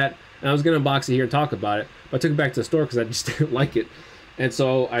bought that, and I was gonna unbox it here and talk about it, but I took it back to the store because I just didn't like it. And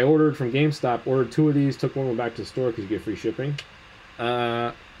so I ordered from GameStop. Ordered 2 of these. Took one back to the store because you get free shipping.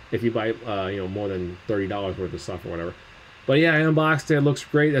 if you buy you know, more than $30 worth of stuff or whatever. But yeah, I unboxed it. It looks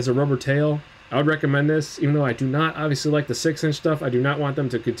great as a rubber tail. I would recommend this, even though I do not obviously like the 6-inch stuff. I do not want them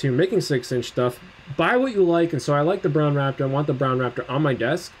to continue making 6-inch stuff. Buy what you like, and so I like the Brown Raptor. I want the Brown Raptor on my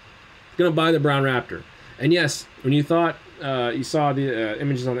desk. I'm gonna buy the Brown Raptor. And yes, when you thought you saw the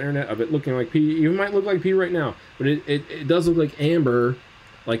images on the internet of it looking like pee, it might look like pee right now, but it does look like amber,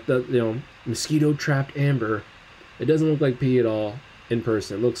 like the, you know, mosquito trapped amber. It doesn't look like pee at all in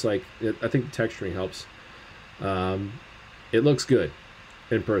person. It looks like, I think the texturing helps. It looks good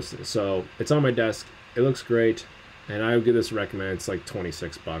in person, so it's on my desk. It looks great, and I would give this a recommend. It's like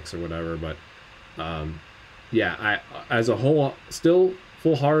 $26 or whatever, but yeah, I as a whole still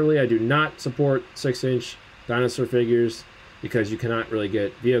full-heartedly I do not support 6-inch dinosaur figures, because you cannot really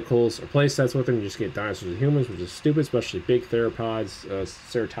get vehicles or play sets with them. You just get dinosaurs and humans, which is stupid, especially big theropods,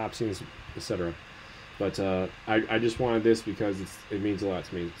 ceratopsians, etc. But I just wanted this because it means a lot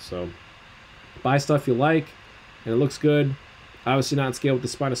to me. So buy stuff you like, and it looks good. Obviously not scale with the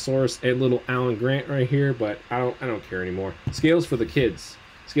Spinosaurus and little Alan Grant right here, but I don't care anymore. Scale's for the kids.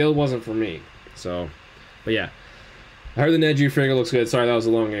 Scale wasn't for me. So, but yeah, I heard the Neji figure looks good. Sorry, that was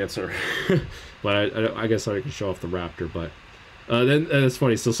a long answer, but I guess I can show off the Raptor. But then that's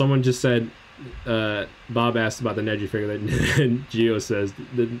funny. So someone just said, Bob asked about the Neji figure, and Gio says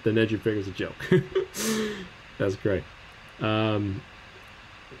the Neji figure is a joke. That's great.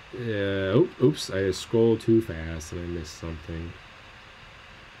 Yeah, oops, I scrolled too fast and I missed something.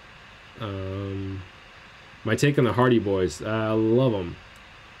 My take on the Hardy Boys. I love them.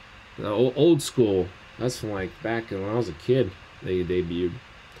 The old school. That's from like back when I was a kid. They debuted.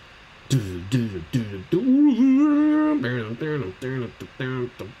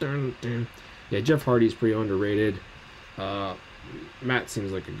 Yeah, Jeff Hardy's pretty underrated. Matt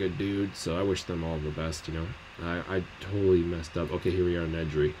seems like a good dude, so I wish them all the best, you know. I totally messed up. Okay, here we are,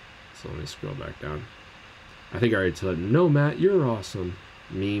 Nedry. So let me scroll back down. I think I already told him, no, Matt, you're awesome.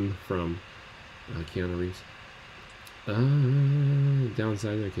 Meme from Keanu Reeves.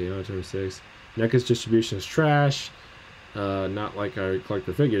 Downside, okay, October 6. NECA's distribution is trash. Not like I collect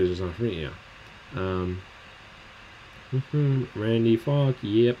the figures, it's not for me, yeah. Randy Falk,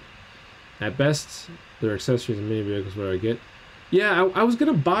 yep. At best, their accessories and mini vehicles what I get. Yeah, I was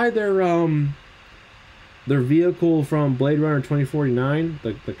gonna buy their vehicle from Blade Runner 2049,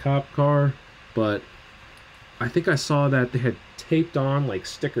 the cop car, but I think I saw that they had taped on like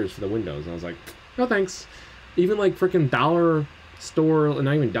stickers for the windows, and I was like, no thanks. Even like freaking dollar store,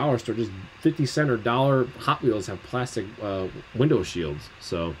 not even dollar store, just 50-cent or dollar Hot Wheels have plastic window shields.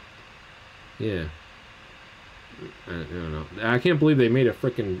 So yeah, I don't know. I can't believe they made a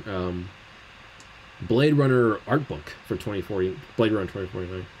freaking Blade Runner art book for 2040, Blade Runner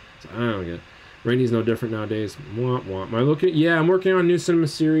 2049. So I don't get it. Randy's no different nowadays. Womp womp. Am I looking? Yeah, I'm working on a new cinema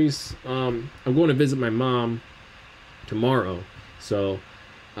series. I'm going to visit my mom tomorrow, so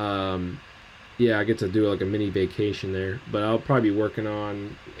yeah, I get to do like a mini vacation there. But I'll probably be working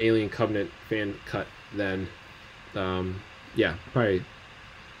on Alien Covenant fan cut then. Yeah, probably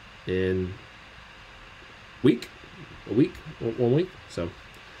in a week, 1 week. So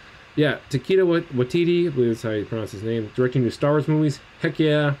yeah, Taika Waititi, I believe that's how you pronounce his name, directing new Star Wars movies. Heck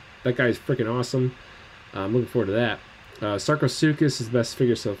yeah. That guy's freaking awesome. I'm looking forward to that. Sarcosuchus is the best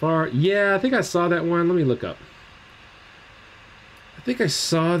figure so far. Yeah, I think I saw that one. Let me look up. I think I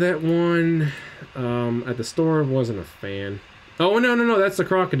saw that one at the store. Wasn't a fan. Oh, no. That's the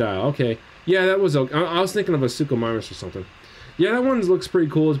crocodile. Okay. Yeah, that was okay. I was thinking of a Suchomimus or something. Yeah, that one looks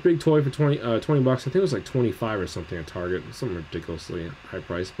pretty cool. It's a big toy for 20 bucks. I think it was like 25 or something at Target. Something ridiculously high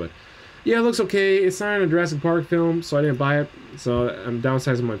price, but yeah, it looks okay. It's not in a Jurassic Park film, so I didn't buy it. So I'm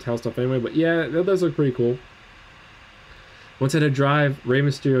downsizing my Mattel stuff anyway. But yeah, that does look pretty cool. Once I had to drive Rey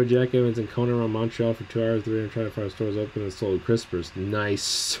Mysterio, Jack Evans, and Conan around Montreal for 2 hours, trying to find stores open and sold crispers.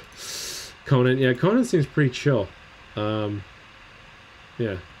 Nice. Conan, yeah, Conan seems pretty chill.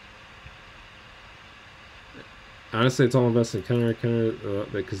 Yeah. Honestly, it's all invested in Conan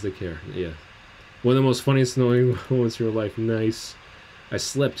because they care. Yeah. One of the most funniest annoying moments in your life. Nice. I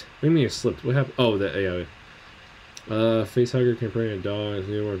slipped. What do you mean I slipped? What happened? Oh, that, yeah. Facehugger can bring a dog.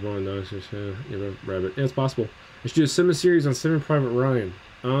 Rabbit. Yeah, it's possible. I should do a cinema series on Saving Private Ryan.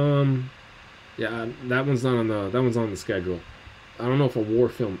 Yeah, that one's not on the schedule. I don't know if a war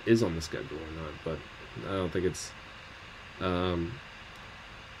film is on the schedule or not, but I don't think it's.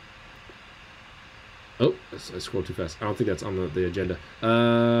 Oh, I scrolled too fast. I don't think that's on the agenda.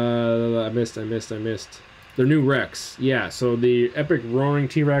 I missed. Their new Rex. Yeah, so the epic roaring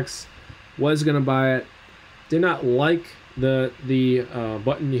T-Rex, was gonna buy it. Did not like the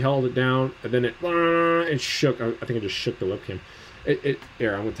button. You held it down, and then it shook. I think it just shook the webcam.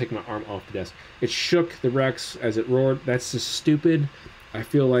 Here, I'm gonna take my arm off the desk. It shook the Rex as it roared. That's just stupid. I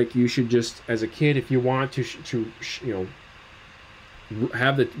feel like you should just, as a kid, if you want to you know,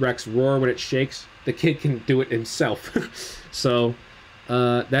 have the Rex roar when it shakes, the kid can do it himself. So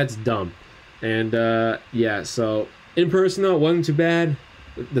that's dumb. And yeah, so in person though, it wasn't too bad.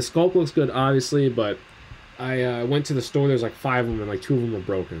 The sculpt looks good, obviously, but I went to the store. There's like 5 of them, and like 2 of them were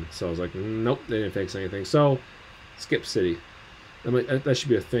broken. So I was like, nope, they didn't fix anything. So Skip City. That should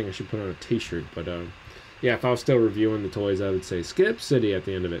be a thing. I should put on a T-shirt. But yeah, if I was still reviewing the toys, I would say Skip City at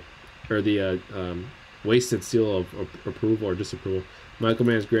the end of it, or the wasted seal of approval or disapproval. Michael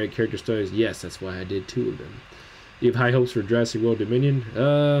Mann's great character studies. Yes, that's why I did 2 of them. You have high hopes for Jurassic World Dominion?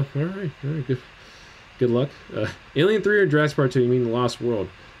 All right, good luck. Alien 3 or Jurassic Park 2? You mean The Lost World?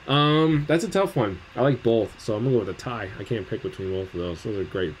 That's a tough one. I like both, so I'm gonna go with a tie. I can't pick between both of those. Those are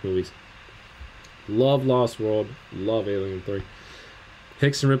great movies. Love Lost World. Love Alien 3.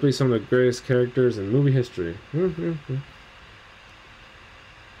 Hicks and Ripley, some of the greatest characters in movie history. Batman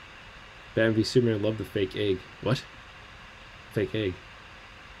v Superman. Love the fake egg. What? Fake egg?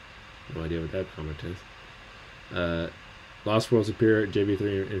 No idea what that comment is. Lost World superior.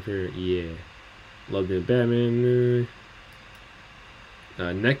 JB3 inferior. Yeah. Love the Batman.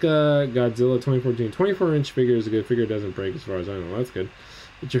 NECA Godzilla 2014. 24-inch figure is a good figure. Doesn't break as far as I know. That's good.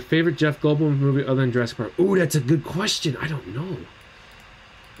 What's your favorite Jeff Goldblum movie other than Jurassic Park? Ooh, that's a good question. I don't know.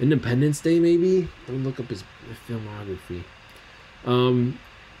 Independence Day, maybe? Let me look up his filmography.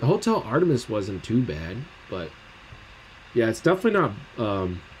 The Hotel Artemis wasn't too bad, but yeah, it's definitely not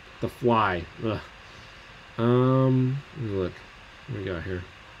The Fly. Ugh. Let me look. What we got here?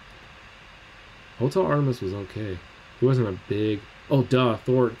 Hotel Artemis was okay. He wasn't a big... Oh, duh,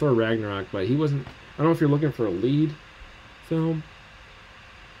 Thor Ragnarok, but he wasn't... I don't know if you're looking for a lead film.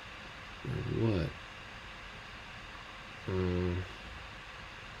 Or what?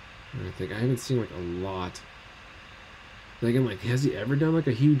 I think I haven't seen like a lot. Like, I'm like, has he ever done like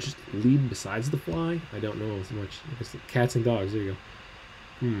a huge lead besides The Fly? I don't know so much. I guess Cats and Dogs. There you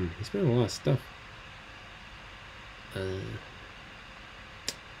go. He's been in a lot of stuff.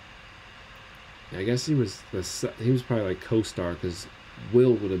 I guess he was probably like co-star because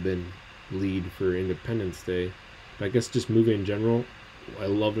Will would have been lead for Independence Day. But I guess just movie in general, I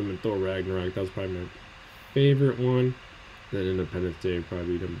loved him in Thor Ragnarok. That was probably my favorite one. Then Independence Day would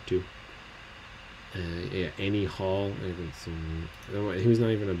probably be number 2. Yeah, Annie Hall. I haven't seen. He was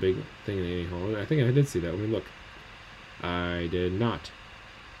not even a big thing in Annie Hall. I think I did see that. Let me look. I did not.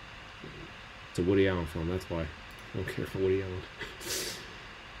 It's a Woody Allen film. That's why. I don't care for Woody Allen.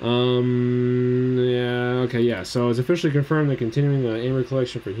 Yeah. Okay. Yeah. So it's officially confirmed they're continuing the Amory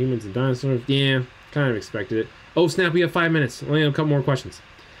collection for humans and dinosaurs. Yeah. Kind of expected it. Oh snap! We have 5 minutes. Only have a couple more questions.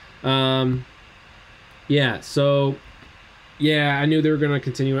 Yeah. So. Yeah, I knew they were going to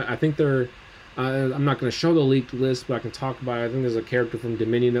continue it. I think they're... I'm not going to show the leaked list, but I can talk about it. I think there's a character from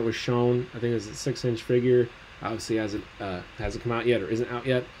Dominion that was shown. I think it's a 6-inch figure. Obviously, hasn't come out yet or isn't out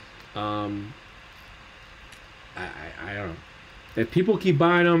yet. I don't know. If people keep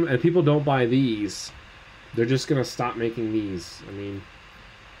buying them and people don't buy these, they're just going to stop making these. I mean,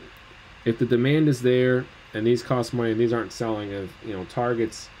 if the demand is there and these cost money and these aren't selling, if, you know,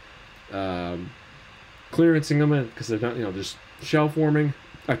 Target's... clearancing them because they're not, you know, just shelf warming.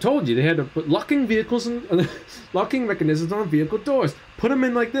 I told you they had to put locking vehicles and locking mechanisms on vehicle doors. Put them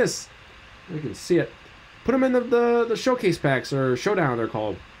in like this. You can see it. Put them in the showcase packs or showdown they're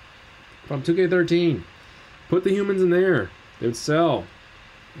called from 2K13. Put the humans in there. They would sell.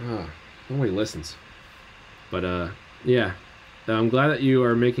 Nobody listens. But yeah, I'm glad that you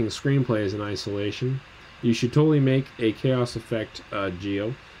are making screenplays in isolation. You should totally make a Chaos Effect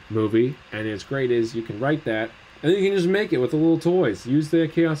Geo movie, and it's great is you can write that and then you can just make it with the little toys. Use the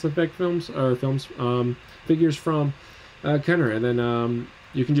Chaos Effect figures from Kenner, and then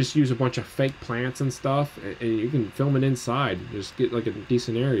you can just use a bunch of fake plants and stuff, and you can film it inside. Just get like a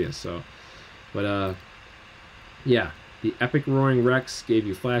decent area. So, but yeah, the Epic Roaring Rex gave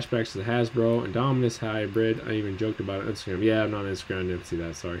you flashbacks to the Hasbro and Dominus hybrid. I even joked about it on Instagram. Yeah, I'm not on Instagram. I didn't see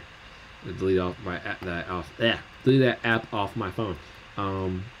that. Sorry. Delete that app off my phone.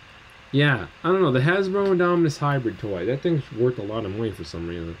 Yeah, I don't know, the Hasbro and Dominus hybrid toy, that thing's worth a lot of money for some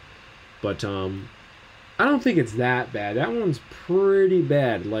reason. But I don't think it's that bad. That one's pretty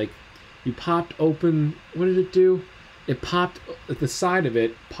bad. Like, you popped open, what did it do? It popped at the side of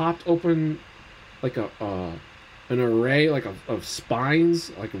it, popped open like an array like of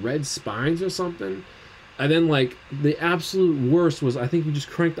spines, like red spines or something. And then like the absolute worst was, I think you just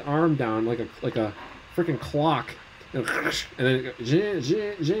cranked the arm down like a freaking clock, and then and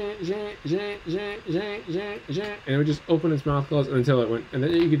it would just open its mouth close until it went, and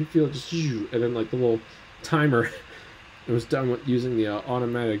then you could feel it just, and then like the little timer, it was done with using the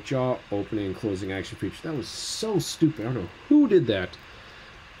automatic jaw opening and closing action feature. That was so stupid. I don't know who did that.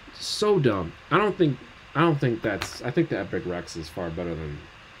 So dumb. I think the Epic Rex is far better than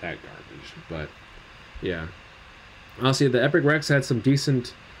that garbage. But yeah, honestly, the Epic Rex had some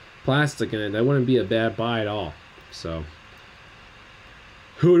decent plastic in it. That wouldn't be a bad buy at all. So,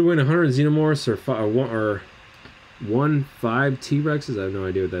 who would win, 100 Xenomorphs or 1-5 T-Rexes? I have no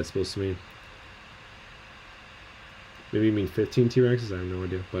idea what that's supposed to mean. Maybe you mean 15 T-Rexes? I have no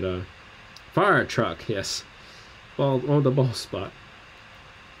idea. But fire truck, yes. Ball, oh, the ball spot.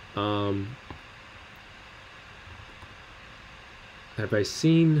 Have I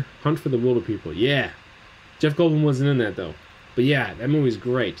seen Hunt for the Wilder People? Yeah. Jeff Goldblum wasn't in that though. But yeah, that movie's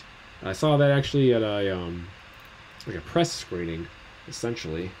great. I saw that actually at a like a press screening,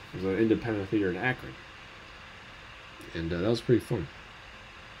 essentially. It was an independent theater in Akron. And that was pretty fun.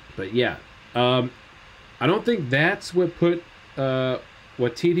 But yeah, I don't think that's what put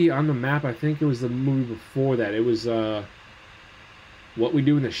what TD on the map. I think it was the movie before that. It was What We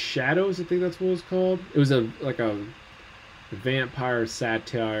Do in the Shadows, I think that's what it was called. It was like a vampire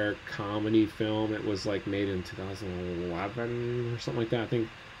satire comedy film. It was like made in 2011 or something like that. I think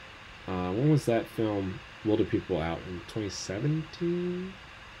when was that film Wilder People out? In 2017?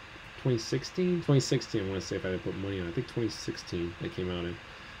 2016? 2016, I want to say, if I had to put money on it. I think 2016 they came out in.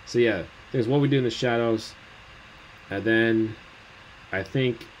 So yeah, there's What We Do in the Shadows. And then I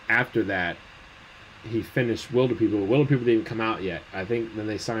think after that he finished Wilder People. Wilder People didn't come out yet. I think then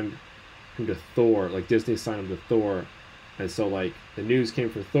they signed him to Thor. Like Disney signed him to Thor. And so like the news came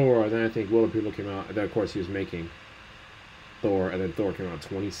for Thor, and then I think Wilder People came out, and then of course he was making Thor, and then Thor came out in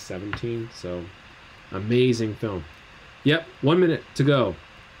 2017. So amazing film. Yep, 1 minute to go.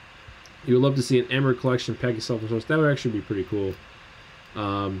 You would love to see an Emerald Collection pack yourself. That would actually be pretty cool.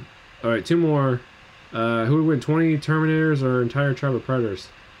 All right, 2 more. Who would win, 20 Terminators or entire tribe of Predators?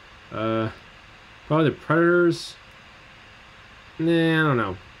 Probably the Predators. Nah, I don't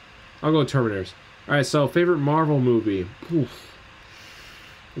know. I'll go with Terminators. All right, so favorite Marvel movie. Oof.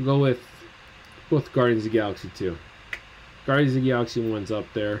 We'll go with Guardians of the Galaxy 2. Guardians of the Galaxy 1's up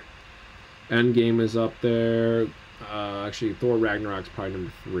there. Endgame is up there. Actually, Thor Ragnarok's probably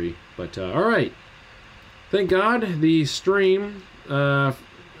number 3. But all right. Thank God the stream, at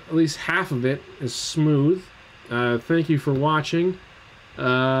least half of it, is smooth. Thank you for watching.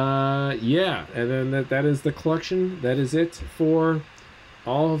 Yeah, and then that is the collection. That is it for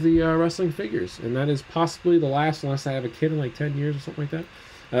all of the wrestling figures, and that is possibly the last, unless I have a kid in like 10 years or something like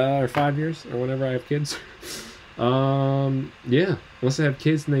that, or 5 years, or whenever I have kids. Yeah, unless I have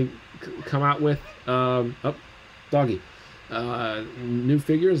kids and they come out with doggy new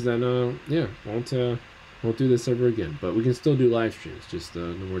figures, then yeah, won't do this ever again. But we can still do live streams, just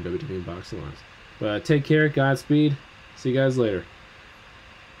no more WWE Boxing Lives. But take care, Godspeed, see you guys later.